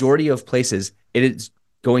in the majority of places, it is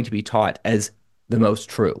going to be taught as the most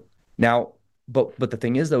true. Now, but the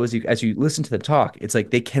thing is, though, is as you listen to the talk, it's like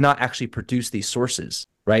they cannot actually produce these sources,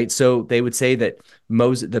 right? So they would say that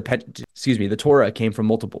the Torah came from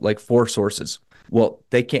multiple, like 4 sources. Well,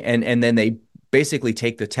 they can, and then they basically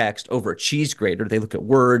take the text over a cheese grater. They look at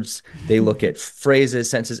words, they look at phrases,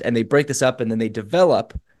 sentences, and they break this up, and then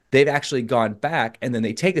they've actually gone back, and then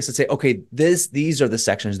they take this and say, okay, these are the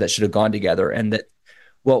sections that should have gone together. And that,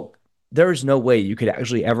 well, there is no way you could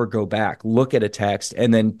actually ever go back, look at a text,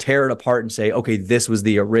 and then tear it apart and say, okay, this was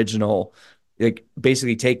the original. Like,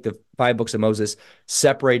 basically take the 5 books of Moses,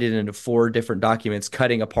 separate it into 4 different documents,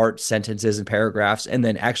 cutting apart sentences and paragraphs, and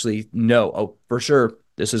then actually know, oh, for sure,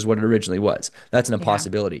 this is what it originally was. That's an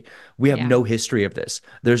impossibility. We have no history of this.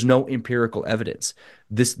 There's no empirical evidence.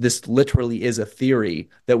 This literally is a theory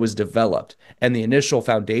that was developed, and the initial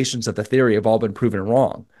foundations of the theory have all been proven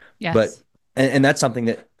wrong. Yes. But and that's something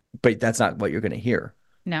that, but that's not what you're going to hear.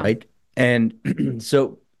 No. Right. And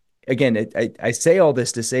so again, I say all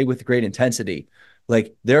this to say with great intensity,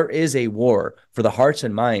 like, there is a war for the hearts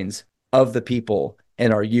and minds of the people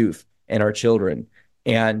and our youth and our children.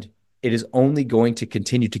 And it is only going to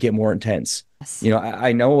continue to get more intense. Yes.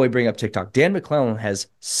 I know I bring up TikTok. Dan McClellan has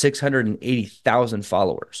 680,000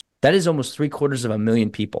 followers. That is almost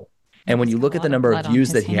 750,000 people. And when you look at the number of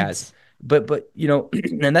views that he has, but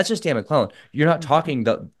and that's just Dan McClellan. You're not talking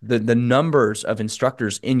the numbers of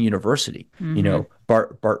instructors in university.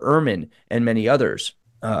 Bart Ehrman and many others,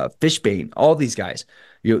 Fishbane, all these guys.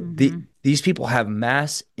 These people have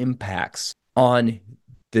mass impacts on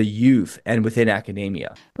the youth and within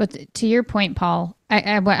academia. But to your point, Paul,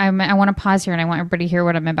 I want to pause here, and I want everybody to hear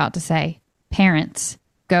what I'm about to say. Parents,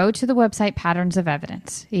 go to the website Patterns of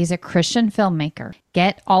Evidence. He's a Christian filmmaker.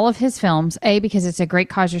 Get all of his films, A, because it's a great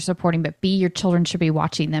cause you're supporting, but B, your children should be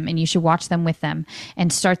watching them, and you should watch them with them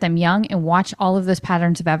and start them young and watch all of those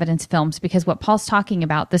Patterns of Evidence films, because what Paul's talking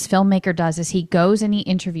about, this filmmaker does, is he goes and he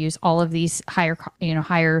interviews all of these higher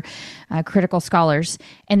critical scholars,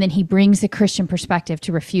 and then he brings the Christian perspective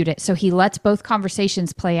to refute it. So he lets both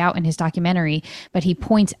conversations play out in his documentary, but he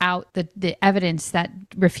points out the evidence that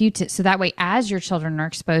refutes it. So that way, as your children are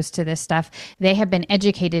exposed to this stuff, they have been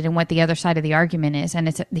educated in what the other side of the argument is.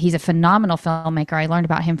 And he's a phenomenal filmmaker. I learned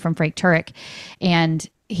about him from Frank Turek, and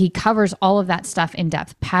he covers all of that stuff in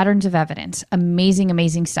depth. Patterns of Evidence,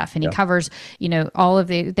 amazing stuff. And he covers, all of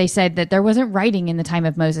they said that there wasn't writing in the time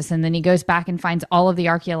of Moses. And then he goes back and finds all of the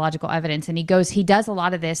archaeological evidence. And he does a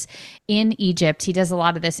lot of this in Egypt. He does a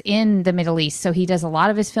lot of this in the Middle East. So he does a lot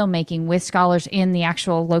of his filmmaking with scholars in the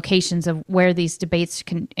actual locations of where these debates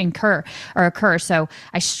can occur. So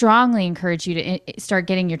I strongly encourage you to start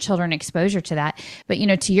getting your children exposure to that. But,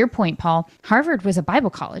 to your point, Paul, Harvard was a Bible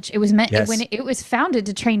college. It was meant when it was founded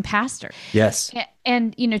to train pastor. Yes.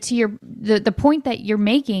 And to the point that you're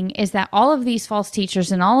making is that all of these false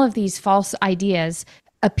teachers and all of these false ideas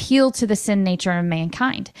appeal to the sin nature of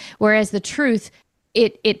mankind, whereas the truth,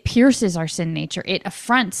 it pierces our sin nature, it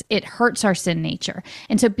affronts, it hurts our sin nature.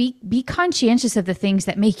 And so be conscientious of the things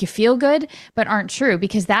that make you feel good but aren't true,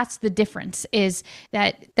 because that's the difference, is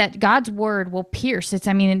that God's word will pierce.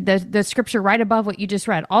 The scripture right above what you just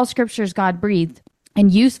read, all scripture is God breathed.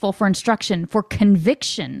 and useful for instruction, for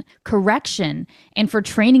conviction, correction, and for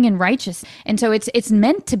training in righteousness. And so it's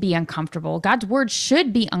meant to be uncomfortable. God's word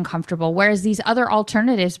should be uncomfortable, whereas these other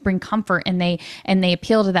alternatives bring comfort and they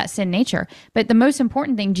appeal to that sin nature. But the most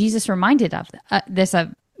important thing Jesus reminded us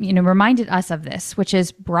of this, which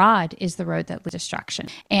is broad is the road that leads to destruction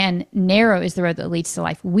and narrow is the road that leads to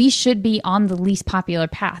life. We should be on the least popular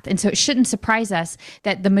path. And so it shouldn't surprise us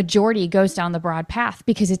that the majority goes down the broad path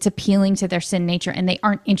because it's appealing to their sin nature and they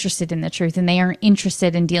aren't interested in the truth and they aren't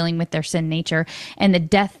interested in dealing with their sin nature and the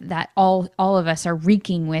death that all of us are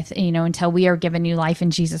reeking with, until we are given new life in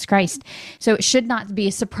Jesus Christ. So it should not be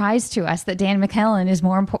a surprise to us that Dan McKellen is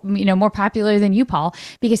more popular than you, Paul,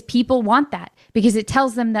 because people want that, because it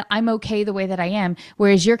tells them that I'm okay the way that I am,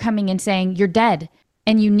 whereas you're coming and saying you're dead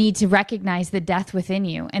and you need to recognize the death within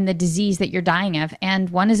you and the disease that you're dying of. And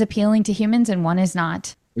one is appealing to humans and one is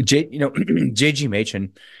not. J.G.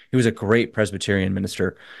 Machen, he was a great Presbyterian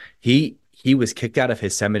minister. He was kicked out of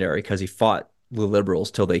his seminary because he fought the liberals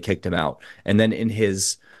till they kicked him out. And then in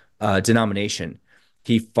his denomination,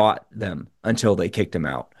 he fought them until they kicked him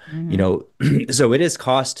out. Mm-hmm. So it has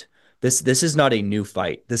cost. This is not a new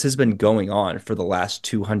fight. This has been going on for the last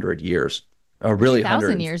 200 years, really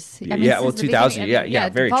 2,000 years. 2,000. Yeah,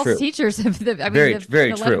 very false true. Teachers of the very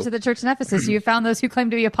letter true. to the church in Ephesus. You found those who claim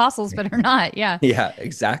to be apostles but are not. Yeah. Yeah,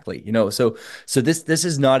 exactly. So this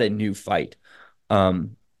is not a new fight,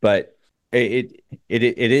 but it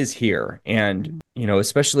is here, and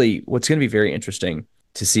especially what's going to be very interesting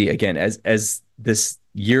to see again as this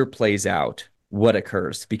year plays out. What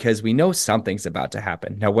occurs, because we know something's about to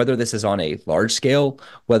happen. Now, whether this is on a large scale,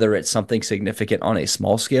 whether it's something significant on a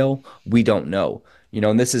small scale, we don't know.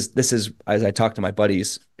 And this is as I talk to my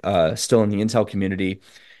buddies still in the Intel community,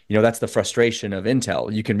 that's the frustration of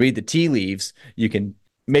Intel. You can read the tea leaves, you can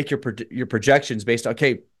make your projections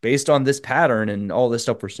based on this pattern and all this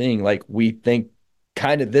stuff we're seeing. Like, we think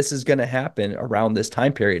kind of this is going to happen around this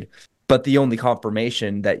time period, but the only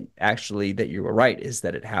confirmation that you were right is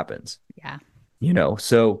that it happens. Yeah.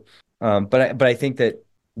 But I think that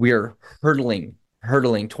we're hurtling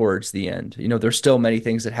towards the end. There's still many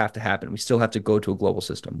things that have to happen. We still have to go to a global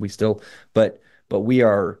system. But we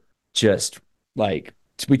are just like,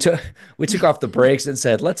 we took off the brakes and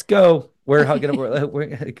said, let's go. We're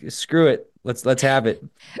screw it. Let's have it.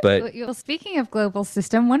 But well, speaking of global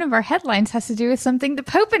system, one of our headlines has to do with something the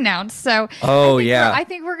Pope announced. So I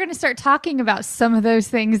think we're going to start talking about some of those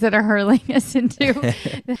things that are hurling us into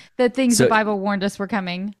the things the Bible warned us were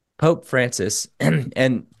coming. Pope Francis,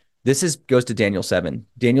 and this goes to Daniel 7.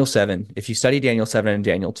 Daniel 7. If you study Daniel 7 and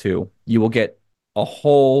Daniel 2, you will get the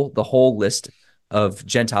whole list of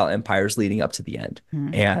Gentile empires leading up to the end.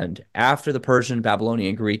 Mm-hmm. And after the Persian,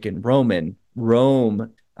 Babylonian, Greek, and Roman,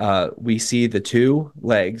 Rome, we see the two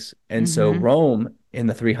legs. And so Rome in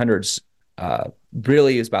the 300s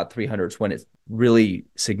really is about 300s when it really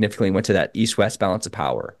significantly went to that east-west balance of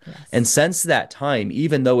power. Yes. And since that time,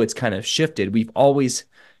 even though it's kind of shifted, we've always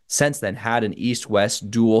since then had an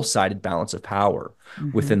east-west dual-sided balance of power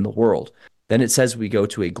within the world. Then it says we go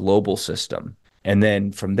to a global system. And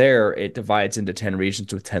then from there, it divides into 10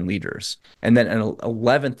 regions with 10 leaders. And then an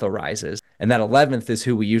 11th arises. And that 11th is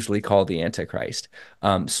who we usually call the Antichrist.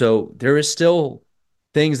 So there is still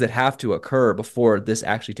things that have to occur before this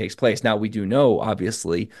actually takes place. Now, we do know,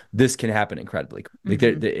 obviously, this can happen incredibly.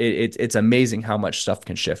 It's amazing how much stuff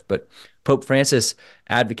can shift. But Pope Francis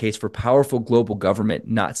advocates for powerful global government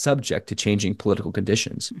not subject to changing political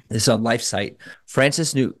conditions. This is on LifeSite.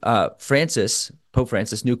 Pope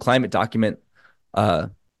Francis' new climate document,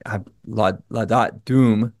 Laudato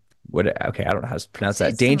Doom. I don't know how to pronounce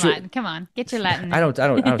that. Latin. Come on, get your Latin. I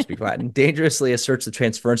don't speak Latin. Dangerously asserts the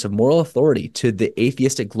transference of moral authority to the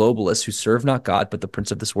atheistic globalists who serve not God but the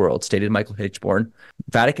prince of this world, stated Michael Hichborn.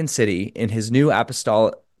 Vatican City, in his new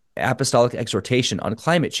apostolic exhortation on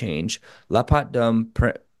climate change, Laudato Dum,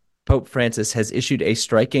 Pope Francis has issued a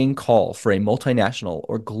striking call for a multinational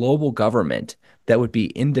or global government that would be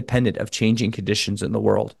independent of changing conditions in the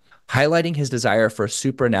world. Highlighting his desire for a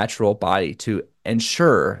supernatural body to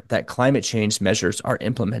ensure that climate change measures are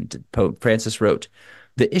implemented, Pope Francis wrote,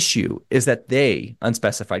 "The issue is that they,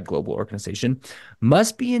 unspecified global organization,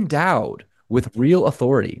 must be endowed with real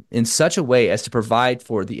authority in such a way as to provide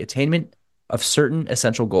for the attainment of certain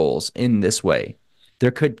essential goals. In this way,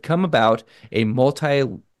 there could come about a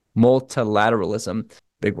multilateralism,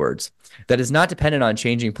 big words, that is not dependent on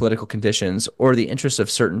changing political conditions or the interests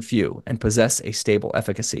of certain few and possess a stable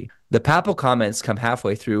efficacy." The papal comments come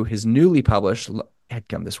halfway through his newly published,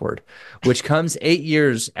 which comes 8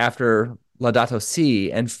 years after Laudato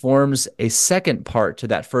Si and forms a second part to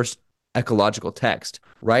that first ecological text.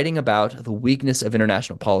 Writing about the weakness of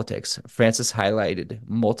international politics, Francis highlighted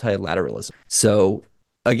multilateralism. So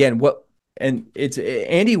again, and it's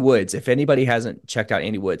Andy Woods. If anybody hasn't checked out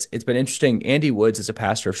Andy Woods, it's been interesting. Andy Woods is a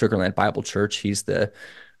pastor of Sugarland Bible Church. He's the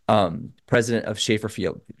president of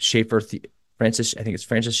Francis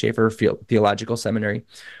Schaeffer Theological Seminary.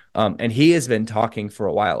 And he has been talking for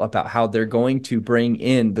a while about how they're going to bring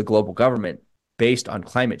in the global government based on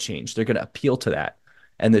climate change. They're going to appeal to that.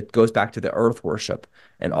 And it goes back to the earth worship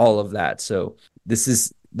and all of that. So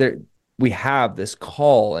we have this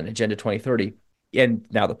call in Agenda 2030. And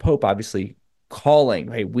now the Pope obviously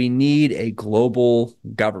calling, hey, we need a global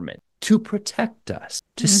government to protect us,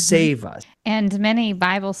 to save us. And many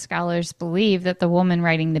Bible scholars believe that the woman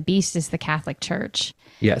riding the beast is the Catholic Church.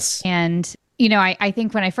 Yes. And, you know, I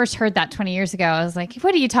think when I first heard that 20 years ago, I was like,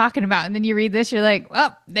 what are you talking about? And then you read this, you're like,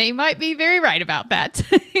 well, they might be very right about that,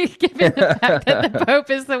 given the fact that the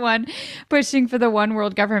Pope is the one pushing for the one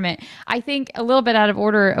world government. I think a little bit out of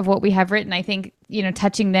order of what we have written, I think, you know,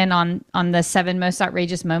 touching then on the 7 most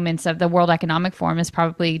outrageous moments of the World Economic Forum is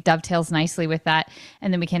probably dovetails nicely with that.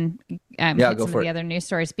 And then we can hit some of the other news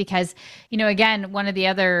stories because, you know, again, one of the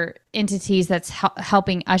other entities that's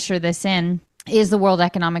helping usher this in is the World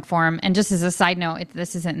Economic Forum. And just as a side note,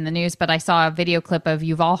 this isn't in the news, but I saw a video clip of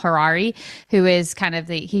Yuval Harari, who is kind of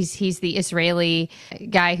he's the Israeli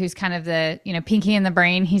guy who's kind of the, you know, pinky in the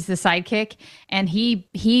brain. He's the sidekick. And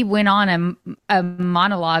he went on a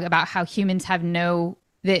monologue about how humans have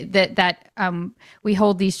we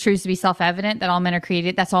hold these truths to be self-evident, that all men are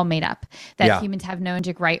created. That's all made up, that humans have no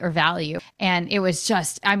intrinsic right or value. And it was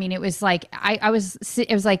just, I mean, it was like, it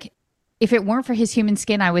was like, if it weren't for his human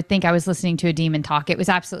skin, I would think I was listening to a demon talk. It was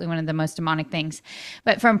absolutely one of the most demonic things.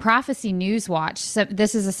 But from Prophecy Newswatch, so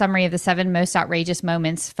this is a summary of the 7 most outrageous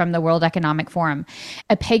moments from the World Economic Forum.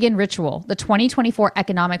 A pagan ritual. The 2024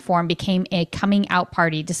 Economic Forum became a coming out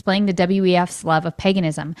party, displaying the WEF's love of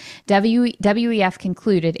paganism. WEF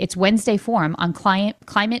concluded its Wednesday forum on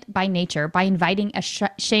climate by nature by inviting a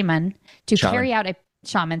shaman to carry out a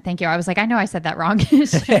shaman, thank you. I was like, I know I said that wrong.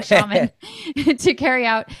 Shaman to carry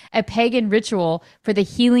out a pagan ritual for the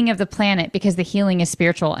healing of the planet because the healing is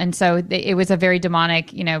spiritual. And so it was a very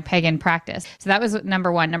demonic, you know, pagan practice. So that was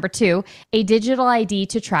number 1. Number 2, a digital ID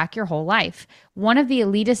to track your whole life. One of the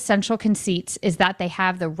elitist central conceits is that they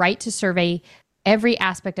have the right to survey every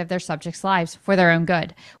aspect of their subjects' lives for their own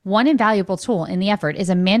good. One invaluable tool in the effort is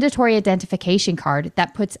a mandatory identification card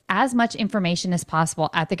that puts as much information as possible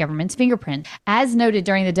at the government's fingerprint. As noted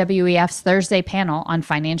during the WEF's Thursday panel on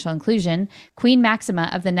financial inclusion, Queen Maxima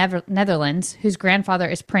of the Netherlands, whose grandfather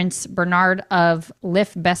is Prince Bernard of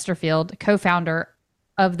Liff-Besterfield, co-founder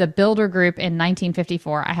of the Bilder Group in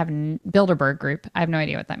 1954, Bilderberg Group, I have no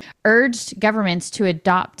idea what that means, urged governments to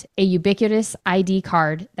adopt a ubiquitous ID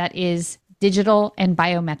card that is digital and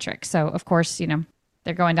biometric. So, of course, you know,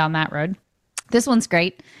 they're going down that road. This one's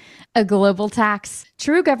great. A global tax.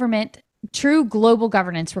 True global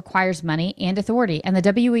governance requires money and authority, and the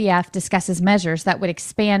WEF discusses measures that would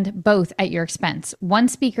expand both at your expense. One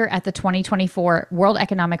speaker at the 2024 World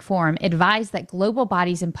Economic Forum advised that global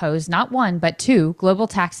bodies impose not 1, but 2 global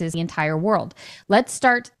taxes in the entire world. Let's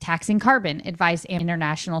start taxing carbon, advised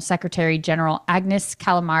International Secretary General Agnes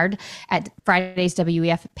Callamard at Friday's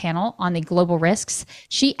WEF panel on the global risks.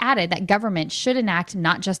 She added that government should enact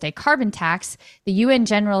not just a carbon tax. The UN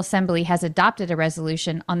General Assembly has adopted a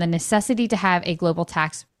resolution on the necessity to have a global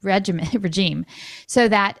tax regime so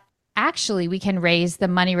that actually we can raise the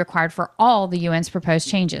money required for all the UN's proposed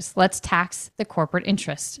changes. Let's tax the corporate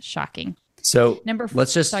interest. Shocking. So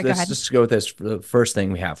let's just go with this. The first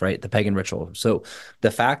thing we have, right? The pagan ritual. So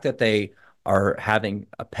the fact that they are having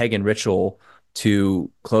a pagan ritual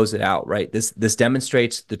to close it out, right? This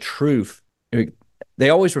demonstrates the truth. They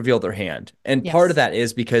always reveal their hand. And part of that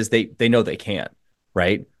is because they know they can't,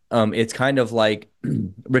 right? It's kind of like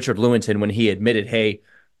Richard Lewontin when he admitted, hey,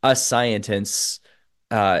 us scientists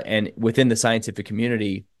and within the scientific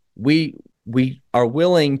community, we are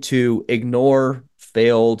willing to ignore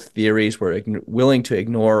failed theories. We're willing to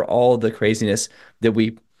ignore all the craziness that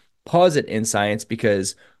we posit in science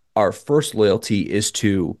because our first loyalty is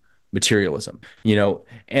to materialism, you know?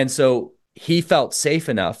 And so he felt safe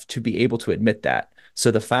enough to be able to admit that. So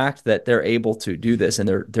the fact that they're able to do this and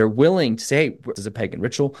they're willing to say, hey, this is a pagan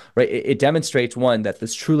ritual, right? It demonstrates, 1, that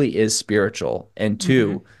this truly is spiritual, and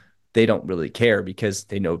 2, they don't really care because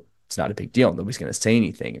they know it's not a big deal. Nobody's going to say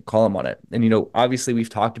anything and call them on it. And, you know, obviously we've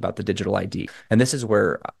talked about the digital ID, and this is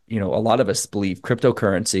where, you know, a lot of us believe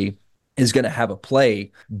cryptocurrency is going to have a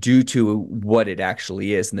play due to what it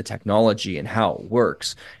actually is and the technology and how it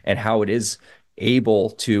works and how it is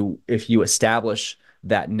able to, if you establish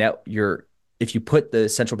that if you put the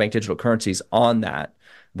central bank digital currencies on that,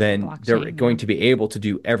 then they're going to be able to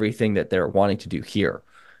do everything that they're wanting to do here.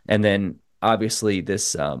 And then obviously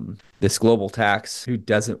this global tax, who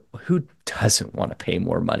doesn't want to pay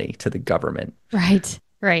more money to the government? Right.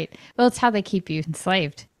 Well, it's how they keep you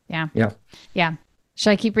enslaved. Yeah. Yeah.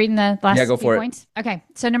 Should I keep reading the last few points? Okay.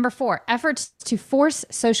 So number 4, efforts to force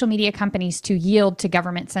social media companies to yield to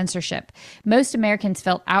government censorship. Most Americans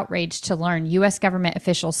felt outraged to learn U.S. government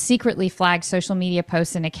officials secretly flagged social media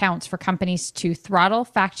posts and accounts for companies to throttle,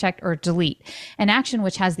 fact check, or delete, an action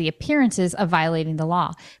which has the appearances of violating the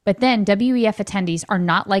law. But then WEF attendees are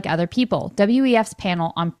not like other people. WEF's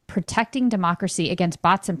panel on protecting democracy against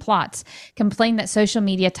bots and plots complained that social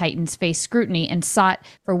media titans face scrutiny and sought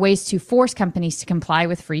for ways to force companies to comply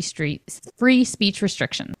with free speech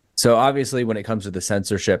restrictions. So obviously, when it comes to the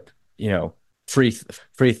censorship, free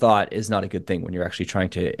thought is not a good thing when you're actually trying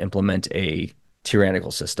to implement a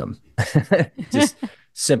tyrannical system. Just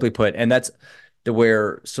simply put, and that's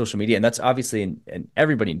where social media, and that's obviously, and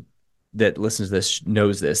everybody that listens to this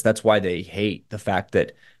knows this. That's why they hate the fact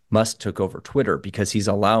that Musk took over Twitter, because he's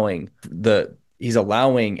allowing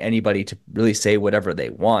anybody to really say whatever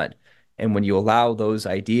they want. And when you allow those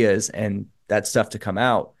ideas and that stuff to come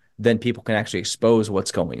out, then people can actually expose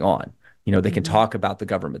what's going on. They can talk about the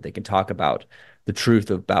government. They can talk about the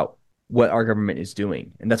truth about what our government is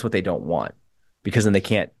doing. And that's what they don't want, because then they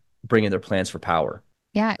can't bring in their plans for power.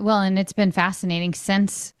 Yeah. Well, and it's been fascinating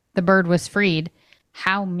since the bird was freed,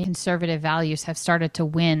 how conservative values have started to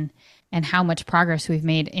win and how much progress we've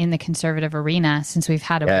made in the conservative arena since we've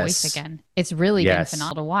had a voice again. It's really been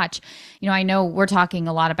phenomenal to watch. I know we're talking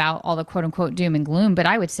a lot about all the quote unquote doom and gloom, but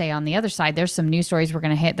I would say on the other side, there's some news stories we're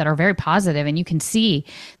going to hit that are very positive, and you can see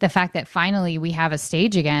the fact that finally we have a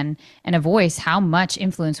stage again and a voice, how much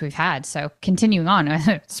influence we've had. So continuing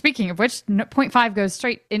on, speaking of which, point 5 goes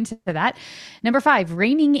straight into that. Number 5,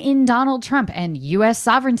 reining in Donald Trump and U.S.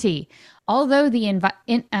 sovereignty. Although the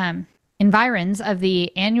environs of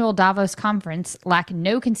the annual Davos conference lack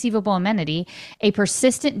no conceivable amenity, a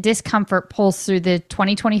persistent discomfort pulls through the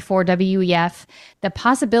 2024 WEF the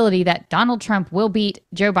possibility that Donald Trump will beat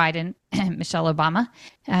Joe Biden, Michelle Obama,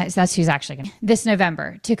 so that's who's actually going to, this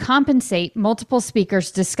November. To compensate, multiple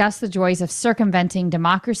speakers discuss the joys of circumventing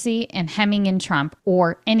democracy and hemming in Trump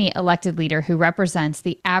or any elected leader who represents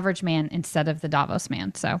the average man instead of the Davos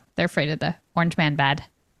man. So they're afraid of the orange man bad.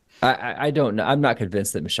 I don't know. I'm not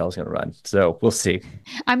convinced that Michelle's going to run. So we'll see.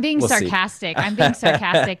 I'm being sarcastic. I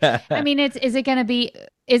mean, is it going to be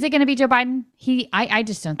Joe Biden? I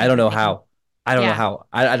just don't think I don't know how. I don't know how.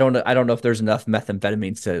 I don't know if there's enough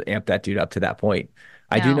methamphetamines to amp that dude up to that point.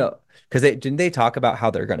 I do know, because didn't they talk about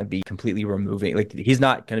how they're going to be completely removing, like he's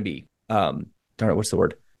not going to be what's the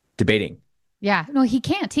word? Debating. Yeah, no, he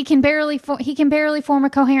can't. He can barely form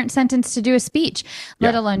a coherent sentence to do a speech,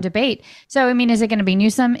 let alone debate. So, I mean, is it going to be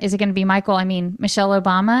Newsom? Is it going to be Michael? I mean, Michelle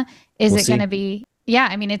Obama? Is it going to be? Yeah,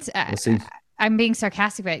 I mean, it's. We'll see. I'm being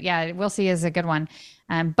sarcastic, but yeah, we'll see is a good one.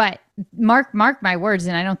 But mark my words,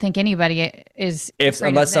 and I don't think anybody is.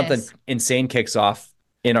 Unless something insane kicks off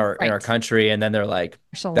in our country, and then they're like,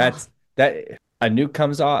 that a nuke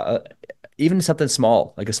comes off, even something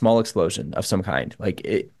small, like a small explosion of some kind, like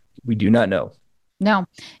it. We do not know. No.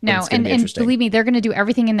 And believe me, they're going to do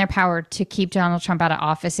everything in their power to keep Donald Trump out of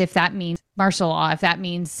office. If that means martial law, if that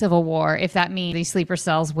means civil war, if that means these sleeper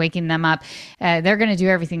cells waking them up, they're going to do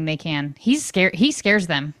everything they can. He's scared. He scares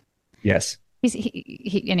them. Yes.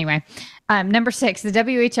 Anyway, number 6, the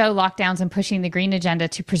WHO lockdowns and pushing the green agenda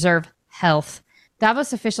to preserve health.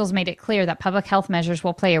 Davos officials made it clear that public health measures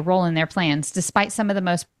will play a role in their plans, despite some of the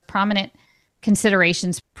most prominent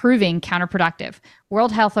considerations proving counterproductive.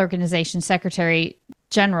 World Health Organization Secretary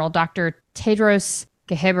General Dr. Tedros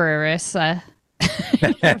Ghebreyesus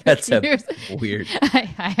that's weird.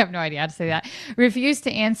 I have no idea how to say that. Refused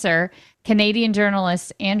to answer Canadian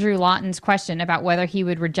journalist Andrew Lawton's question about whether he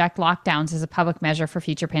would reject lockdowns as a public measure for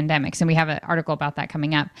future pandemics. And we have an article about that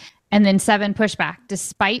coming up. And then 7, pushback.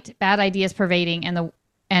 Despite bad ideas pervading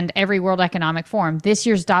and every World Economic Forum, this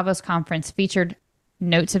year's Davos conference featured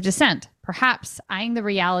notes of dissent. Perhaps eyeing the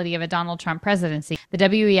reality of a Donald Trump presidency, the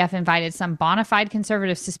WEF invited some bona fide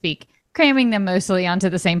conservatives to speak, cramming them mostly onto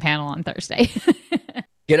the same panel on Thursday.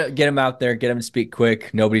 Get them out there, get them to speak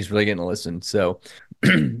quick. Nobody's really going to listen. So,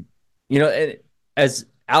 as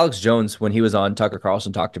Alex Jones, when he was on Tucker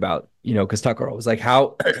Carlson, talked about, because Tucker was like,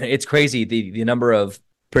 how it's crazy the number of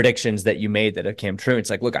predictions that you made that came true. It's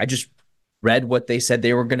like, look, I just read what they said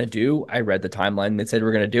they were going to do. I read the timeline that said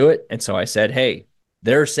we're going to do it. And so I said, hey,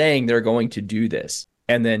 they're saying they're going to do this.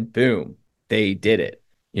 And then boom, they did it,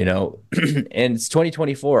 and it's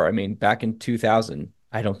 2024. I mean, back in 2000,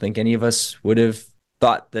 I don't think any of us would have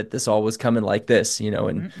thought that this all was coming like this,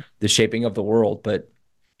 and the shaping of the world. But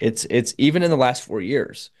it's even in the last 4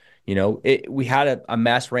 years, we had a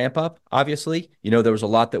mass ramp up, obviously, there was a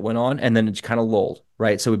lot that went on, and then it kind of lulled,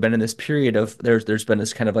 right? So we've been in this period of, there's been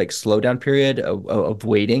this kind of like slowdown period of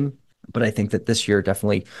waiting. But I think that this year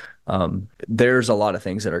definitely, there's a lot of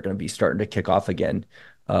things that are going to be starting to kick off again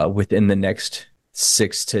within the next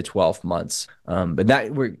 6 to 12 months. But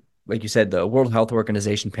like you said, the World Health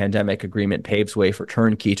Organization pandemic agreement paves way for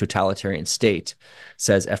turnkey totalitarian state,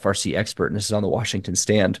 says FRC expert, and this is on the Washington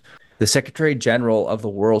Stand. The Secretary General of the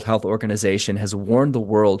World Health Organization has warned the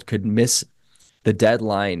world could miss the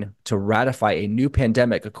deadline to ratify a new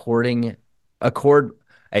pandemic accord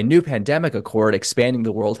expanding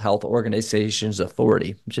the World Health Organization's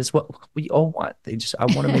authority, which is what we all want. I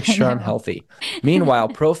want to make sure I'm healthy. Meanwhile,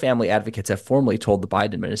 pro-family advocates have formally told the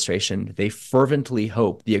Biden administration they fervently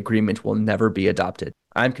hope the agreement will never be adopted.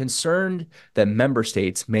 I'm concerned that member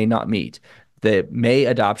states may not meet the May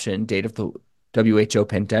adoption date of the WHO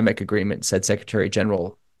pandemic agreement, said Secretary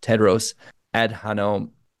General Tedros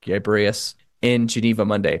Adhanom Ghebreyesus in Geneva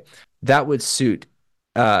Monday. That would suit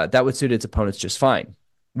its opponents just fine.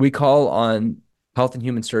 We call on Health and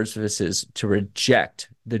Human Services to reject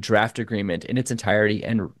the draft agreement in its entirety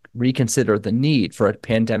and reconsider the need for a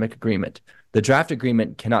pandemic agreement. The draft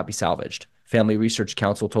agreement cannot be salvaged, Family Research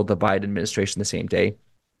Council told the Biden administration the same day.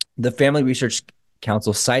 The Family Research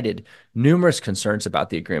Council cited numerous concerns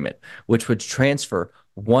about the agreement, which would transfer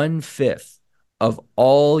 1/5 of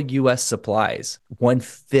all U.S. supplies,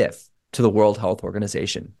 1/5 to the World Health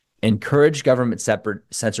Organization, encourage government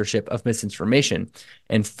censorship of misinformation,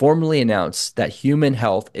 and formally announced that human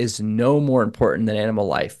health is no more important than animal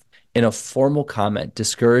life in a formal comment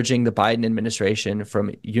discouraging the Biden administration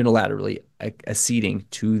from unilaterally acceding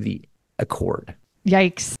to the accord.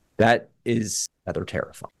 Yikes. That is rather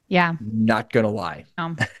terrifying. Yeah. Not going to lie.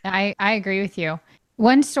 I agree with you.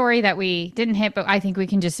 One story that we didn't hit, but I think we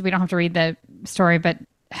don't have to read the story, but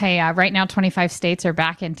hey, right now 25 states are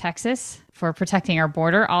back in Texas for protecting our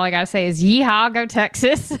border. All I got to say is yeehaw, go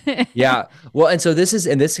Texas. Yeah. Well, and so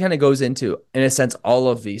this kind of goes into, in a sense, all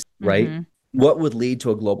of these, right? Mm-hmm. What would lead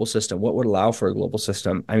to a global system? What would allow for a global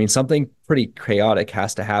system? I mean, something pretty chaotic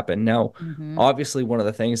has to happen. Now, obviously, one of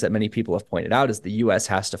the things that many people have pointed out is the U.S.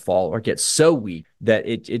 has to fall or get so weak that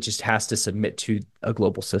it just has to submit to a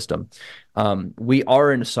global system. We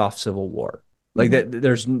are in a soft civil war. Like that,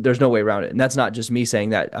 there's no way around it. And that's not just me saying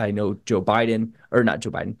that. I know Dan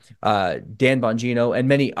Bongino and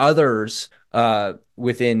many others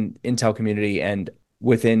within Intel community and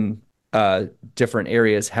within different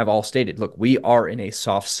areas have all stated, look, we are in a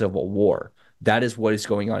soft civil war. That is what is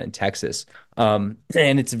going on in Texas. And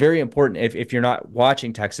it's very important. If you're not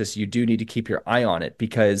watching Texas, you do need to keep your eye on it,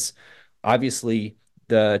 because obviously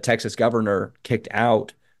the Texas governor kicked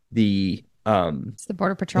out it's the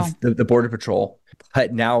Border Patrol. The Border Patrol.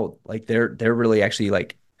 But now, like, they're really actually,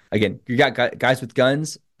 like, again, you got guys with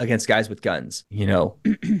guns against guys with guns,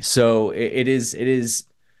 So it is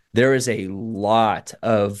there is a lot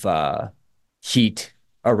of heat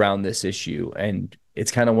around this issue, and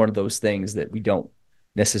it's kind of one of those things that we don't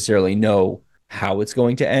necessarily know how it's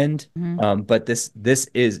going to end. But this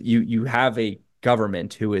is you have a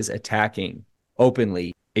government who is attacking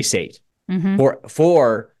openly a state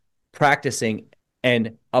for practicing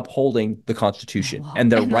and upholding the Constitution and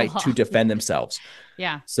their right to defend themselves.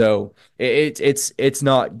 Yeah. So it's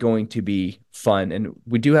not going to be fun. And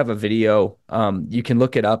we do have a video. You can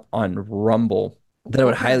look it up on Rumble that I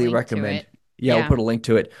would highly recommend. Yeah, we'll put a link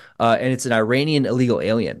to it. And it's an Iranian illegal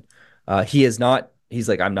alien. He's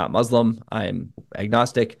like, I'm not Muslim, I'm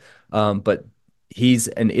agnostic. But he's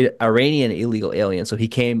an Iranian illegal alien. So he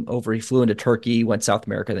came over, he flew into Turkey, went South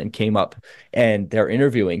America, then came up, and they're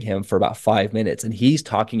interviewing him for about 5 minutes. And he's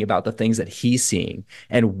talking about the things that he's seeing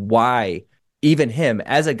and why even him,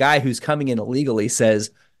 as a guy who's coming in illegally,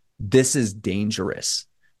 says, this is dangerous.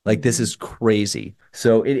 Like, this is crazy.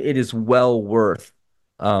 So it is well worth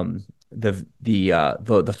the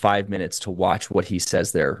 5 minutes to watch what he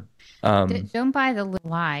says there. Don't buy the little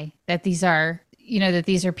lie that these are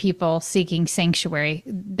people seeking sanctuary.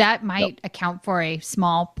 That might account for a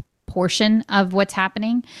small portion of what's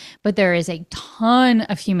happening, but there is a ton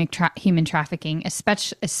of human trafficking,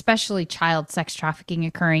 especially child sex trafficking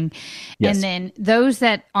occurring. Yes. And then those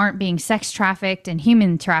that aren't being sex trafficked and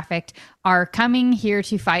human trafficked are coming here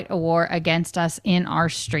to fight a war against us in our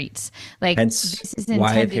streets. Like, hence this is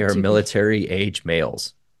why they are military age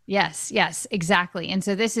males. Yes, exactly. And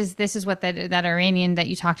so this is what that Iranian that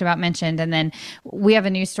you talked about mentioned. And then we have a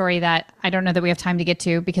news story that I don't know that we have time to get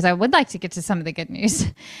to, because I would like to get to some of the good news.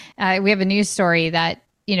 We have a news story that,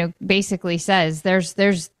 basically says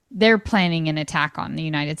they're planning an attack on the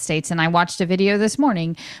United States. And I watched a video this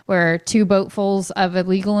morning where 2 boatfuls of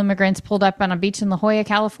illegal immigrants pulled up on a beach in La Jolla,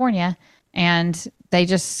 California, and they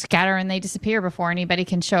just scatter and they disappear before anybody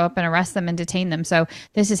can show up and arrest them and detain them. So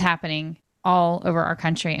this is happening all over our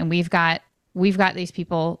country, and we've got these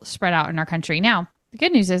people spread out in our country. Now, the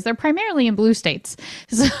good news is they're primarily in blue states.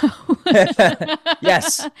 So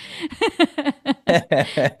Yes.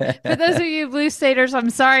 for those of you blue staters, I'm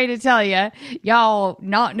sorry to tell you, y'all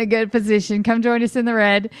not in a good position. Come join us in the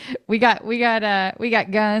red. We got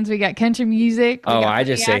guns, we got country music. I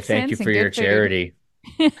just say thank you for your charity.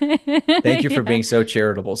 Thank you for being so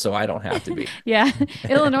charitable, so I don't have to be. Yeah.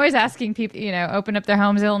 Illinois is asking people, open up their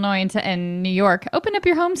homes. Illinois and New York, open up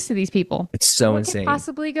your homes to these people. It's so what insane. What could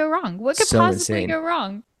possibly go wrong? What could So possibly insane. go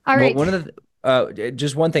wrong? All right. Well, one of the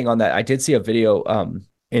just one thing on that, I did see a video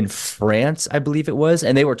in France, I believe it was,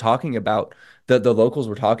 and they were talking about the locals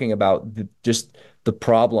were talking about just the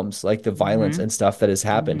problems, like the violence and stuff that has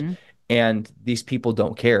happened, and these people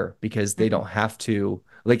don't care because they don't have to,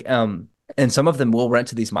 and some of them will rent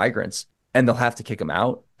to these migrants and they'll have to kick them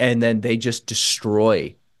out, and then they just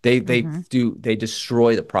destroy. They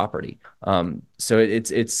destroy the property. So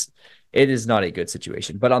it is not a good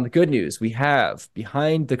situation. But on the good news, we have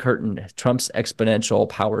behind the curtain Trump's exponential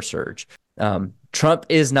power surge. Trump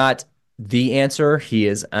is not the answer; he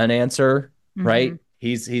is an answer, right?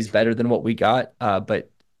 He's better than what we got. But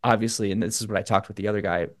obviously, and this is what I talked with the other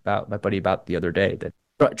guy about, my buddy, about the other day,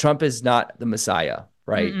 that Trump is not the Messiah.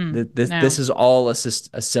 Right. This is all a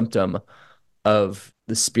symptom of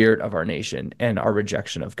the spirit of our nation and our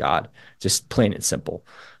rejection of God, just plain and simple.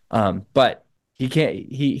 But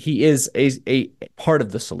he is a part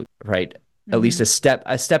of the solution, right? At least a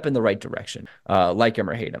step in the right direction, like him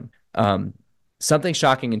or hate him. Something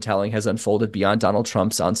shocking and telling has unfolded beyond Donald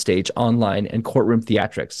Trump's onstage, online, and courtroom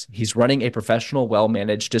theatrics. He's running a professional,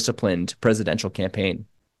 well-managed, disciplined presidential campaign.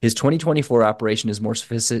 His 2024 operation is more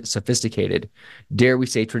sophisticated, dare we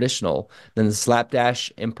say traditional, than the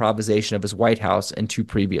slapdash improvisation of his White House and 2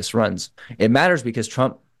 previous runs. It matters because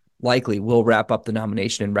Trump likely will wrap up the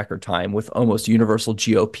nomination in record time with almost universal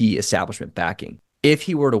GOP establishment backing. If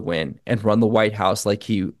he were to win and run the White House like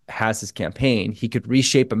he has his campaign, he could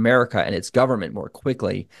reshape America and its government more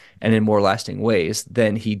quickly and in more lasting ways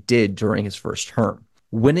than he did during his first term.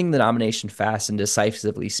 Winning the nomination fast and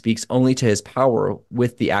decisively speaks only to his power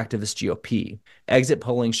with the activist GOP. Exit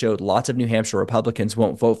polling showed lots of New Hampshire Republicans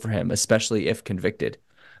won't vote for him, especially if convicted.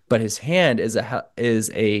 But his hand is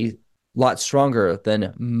a lot stronger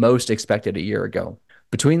than most expected a year ago.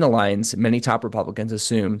 Between the lines, many top Republicans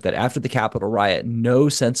assumed that after the Capitol riot, no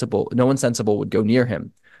one sensible would go near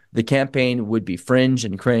him. The campaign would be fringe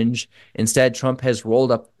and cringe. Instead, Trump has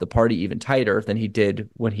rolled up the party even tighter than he did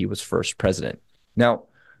when he was first president. Now,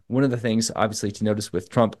 one of the things obviously to notice with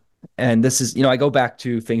Trump, and this is, I go back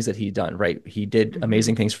to things that he'd done, right? He did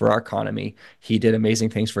amazing things for our economy. He did amazing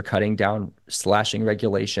things for cutting down, slashing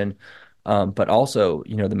regulation. But also,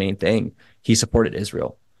 the main thing, he supported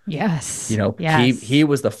Israel. Yes. He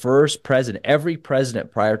was the first president. Every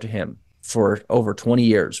president prior to him for over 20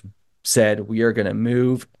 years said, we are going to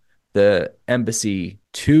move the embassy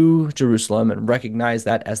to Jerusalem and recognize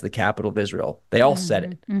that as the capital of Israel. They all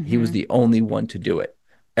said it. He was the only one to do it.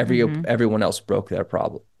 Everyone else broke their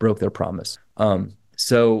promise.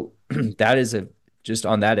 So that is just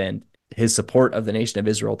on that end, his support of the nation of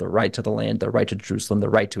Israel, the right to the land, the right to Jerusalem, the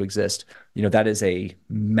right to exist. That is a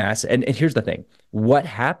massive. And here's the thing: what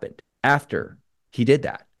happened after he did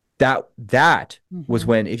that? That was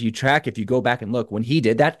when, if you go back and look, when he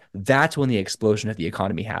did that, that's when the explosion of the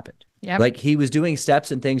economy happened. Yep. Like, he was doing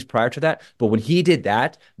steps and things prior to that, but when he did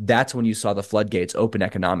that, that's when you saw the floodgates open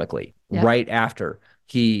economically. Yep. Right after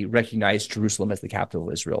he recognized Jerusalem as the capital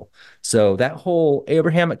of Israel. So that whole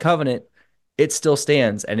Abrahamic covenant, it still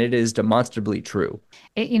stands, and it is demonstrably true.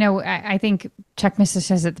 I think Chuck Missler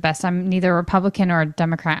says it the best. I'm neither a Republican or a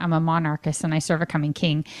Democrat. I'm a monarchist, and I serve a coming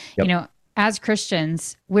king. Yep. As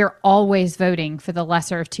Christians, we're always voting for the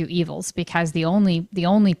lesser of 2 evils, because the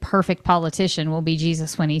only perfect politician will be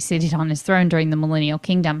Jesus when he's seated on his throne during the millennial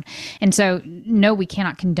kingdom. And so, no, we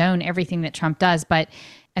cannot condone everything that Trump does, but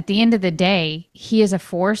at the end of the day, he is a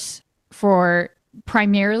force for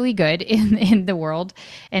primarily good in the world,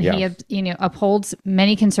 and Yeah. he upholds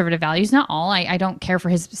many conservative values. Not all. I don't care for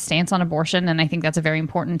his stance on abortion, and I think that's a very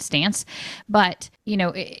important stance. But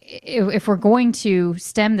if we're going to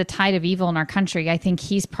stem the tide of evil in our country, I think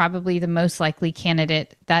he's probably the most likely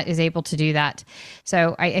candidate that is able to do that.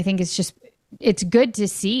 So I think it's good to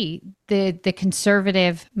see the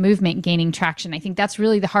conservative movement gaining traction. I think that's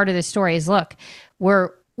really the heart of the story is, look,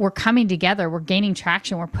 we're coming together, we're gaining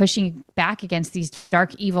traction, we're pushing back against these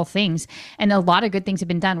dark, evil things. And a lot of good things have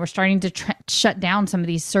been done. We're starting to shut down some of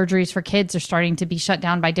these surgeries for kids are starting to be shut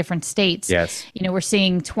down by different states. Yes. We're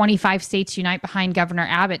seeing 25 states unite behind Governor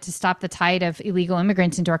Abbott to stop the tide of illegal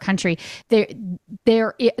immigrants into our country.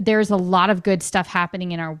 There's a lot of good stuff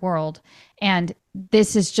happening in our world. And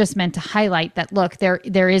this is just meant to highlight that, look,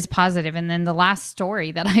 there is positive. And then the last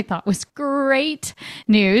story that I thought was great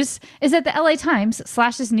news is that the LA Times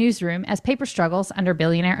slashes newsroom as paper struggles under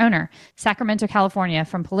billionaire owner. Sacramento, California,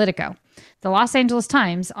 from Politico. The Los Angeles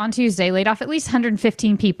Times on Tuesday laid off at least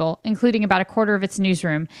 115 people, including about a quarter of its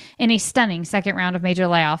newsroom, in a stunning second round of major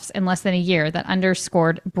layoffs in less than a year that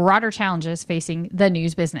underscored broader challenges facing the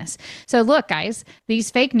news business. So look, guys,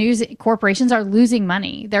 these fake news corporations are losing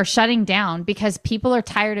money. They're shutting down because people are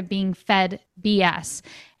tired of being fed BS.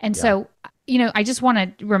 And so, I just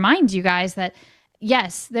want to remind you guys that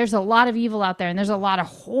yes, there's a lot of evil out there and there's a lot of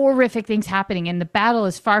horrific things happening, and the battle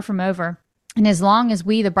is far from over. And as long as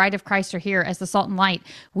we, the bride of Christ, are here as the salt and light,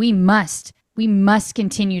 we must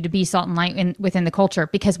continue to be salt and light within the culture,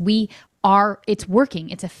 because it's working,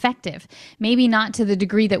 it's effective. Maybe not to the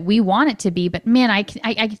degree that we want it to be, but man, I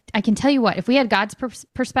can tell you what, if we had God's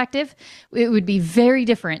perspective, it would be very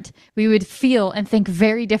different. We would feel and think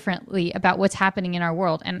very differently about what's happening in our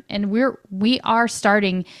world. And we are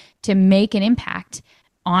starting to make an impact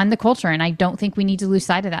on the culture. And I don't think we need to lose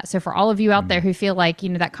sight of that. So for all of you out there who feel like,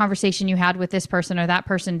 that conversation you had with this person or that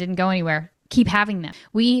person didn't go anywhere, keep having them.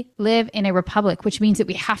 We live in a republic, which means that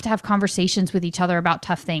we have to have conversations with each other about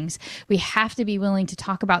tough things. We have to be willing to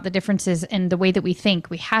talk about the differences in the way that we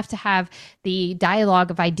think. We have to have the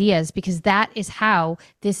dialogue of ideas, because that is how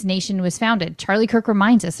this nation was founded. Charlie Kirk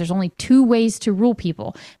reminds us there's only two ways to rule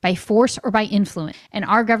people: by force or by influence. And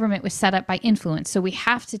our government was set up by influence. So we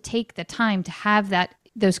have to take the time to have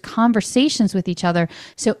those conversations with each other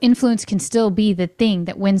so influence can still be the thing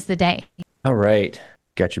that wins the day. All right.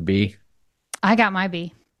 Got your B? I got my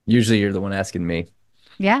B. Usually you're the one asking me.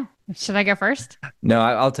 Yeah. Should I go first? No,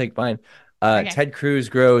 I'll take mine. Okay. Ted Cruz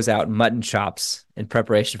grows out mutton chops in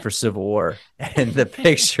preparation for civil war, and the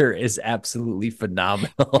picture is absolutely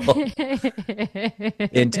phenomenal.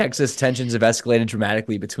 In Texas, tensions have escalated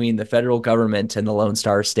dramatically between the federal government and the Lone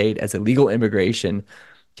Star State as illegal immigration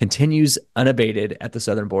continues unabated at the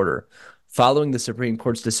southern border. Following the Supreme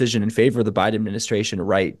Court's decision in favor of the Biden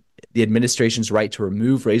administration's right to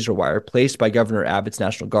remove razor wire placed by Governor Abbott's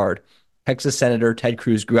National Guard, Texas Senator Ted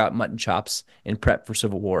Cruz grew out mutton chops in prep for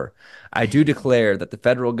civil war. I do declare that the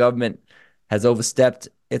federal government has overstepped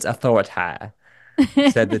its authority,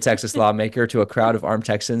 said the Texas lawmaker to a crowd of armed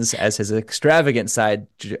Texans as his extravagant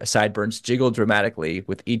sideburns jiggled dramatically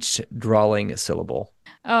with each drawling syllable.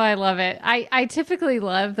 Oh, I love it. I typically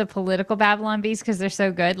love the political Babylon Bees because they're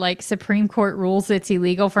so good. Like, Supreme Court rules it's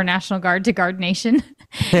illegal for National Guard to guard nation.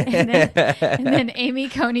 and then Amy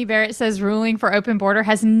Coney Barrett says ruling for open border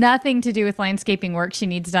has nothing to do with landscaping work she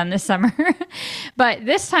needs done this summer. But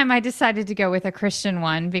this time I decided to go with a Christian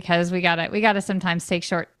one because we gotta sometimes take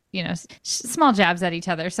short, small jabs at each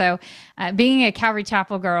other. So being a Calvary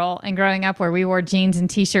Chapel girl and growing up where we wore jeans and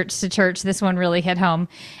t-shirts to church, this one really hit home.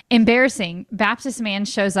 Embarrassing. Baptist man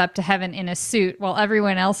shows up to heaven in a suit while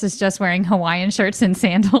everyone else is just wearing Hawaiian shirts and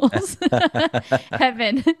sandals.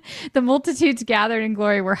 Heaven. The multitudes gathered in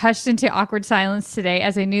glory were hushed into awkward silence today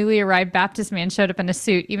as a newly arrived Baptist man showed up in a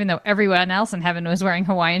suit, even though everyone else in heaven was wearing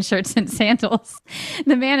Hawaiian shirts and sandals.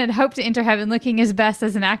 The man had hoped to enter heaven looking his best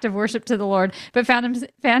as an act of worship to the Lord, but found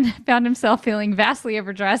himself feeling vastly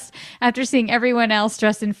overdressed after seeing everyone else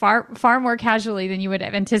dressed in far more casually than you would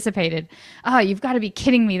have anticipated. Oh, you've got to be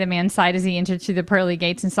kidding me, the man sighed as he entered through the pearly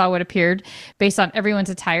gates and saw what appeared, based on everyone's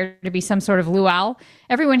attire, to be some sort of luau.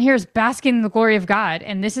 Everyone here is basking in the glory of God,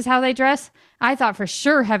 and this is how they dress? I thought for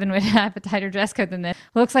sure heaven would have a tighter dress code than this.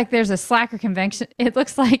 Looks like there's a slacker convention. It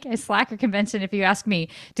looks like a slacker convention if you ask me.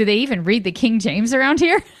 Do they even read the King James around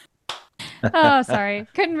here? Oh, sorry.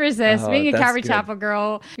 Couldn't resist. Being a Calvary Chapel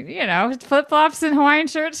girl, flip-flops and Hawaiian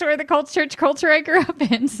shirts were the church culture I grew up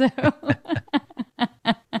in. So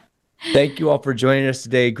thank you all for joining us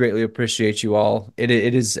today. Greatly appreciate you all. I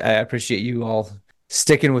appreciate you all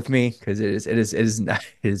sticking with me because it is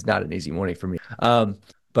not an easy morning for me.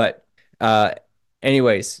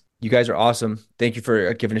 Anyways, You guys are awesome. Thank you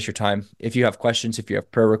for giving us your time. If you have questions, if you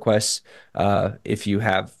have prayer requests, if you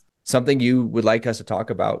have something you would like us to talk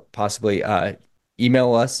about, possibly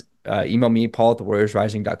email us. Email me,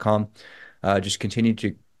 paul@thewarriorsrising.com. Just continue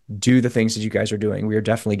to do the things that you guys are doing. We are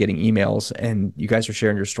definitely getting emails, and you guys are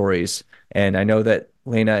sharing your stories. And I know that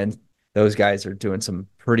Lena and those guys are doing some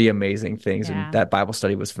pretty amazing things, and that Bible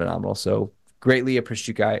study was phenomenal. So greatly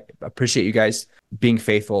appreciate you guys being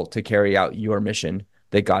faithful to carry out your mission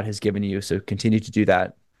that God has given you. So continue to do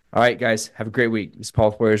that. All right, guys, have a great week. This is Paul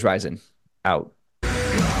with Warriors Rising, out.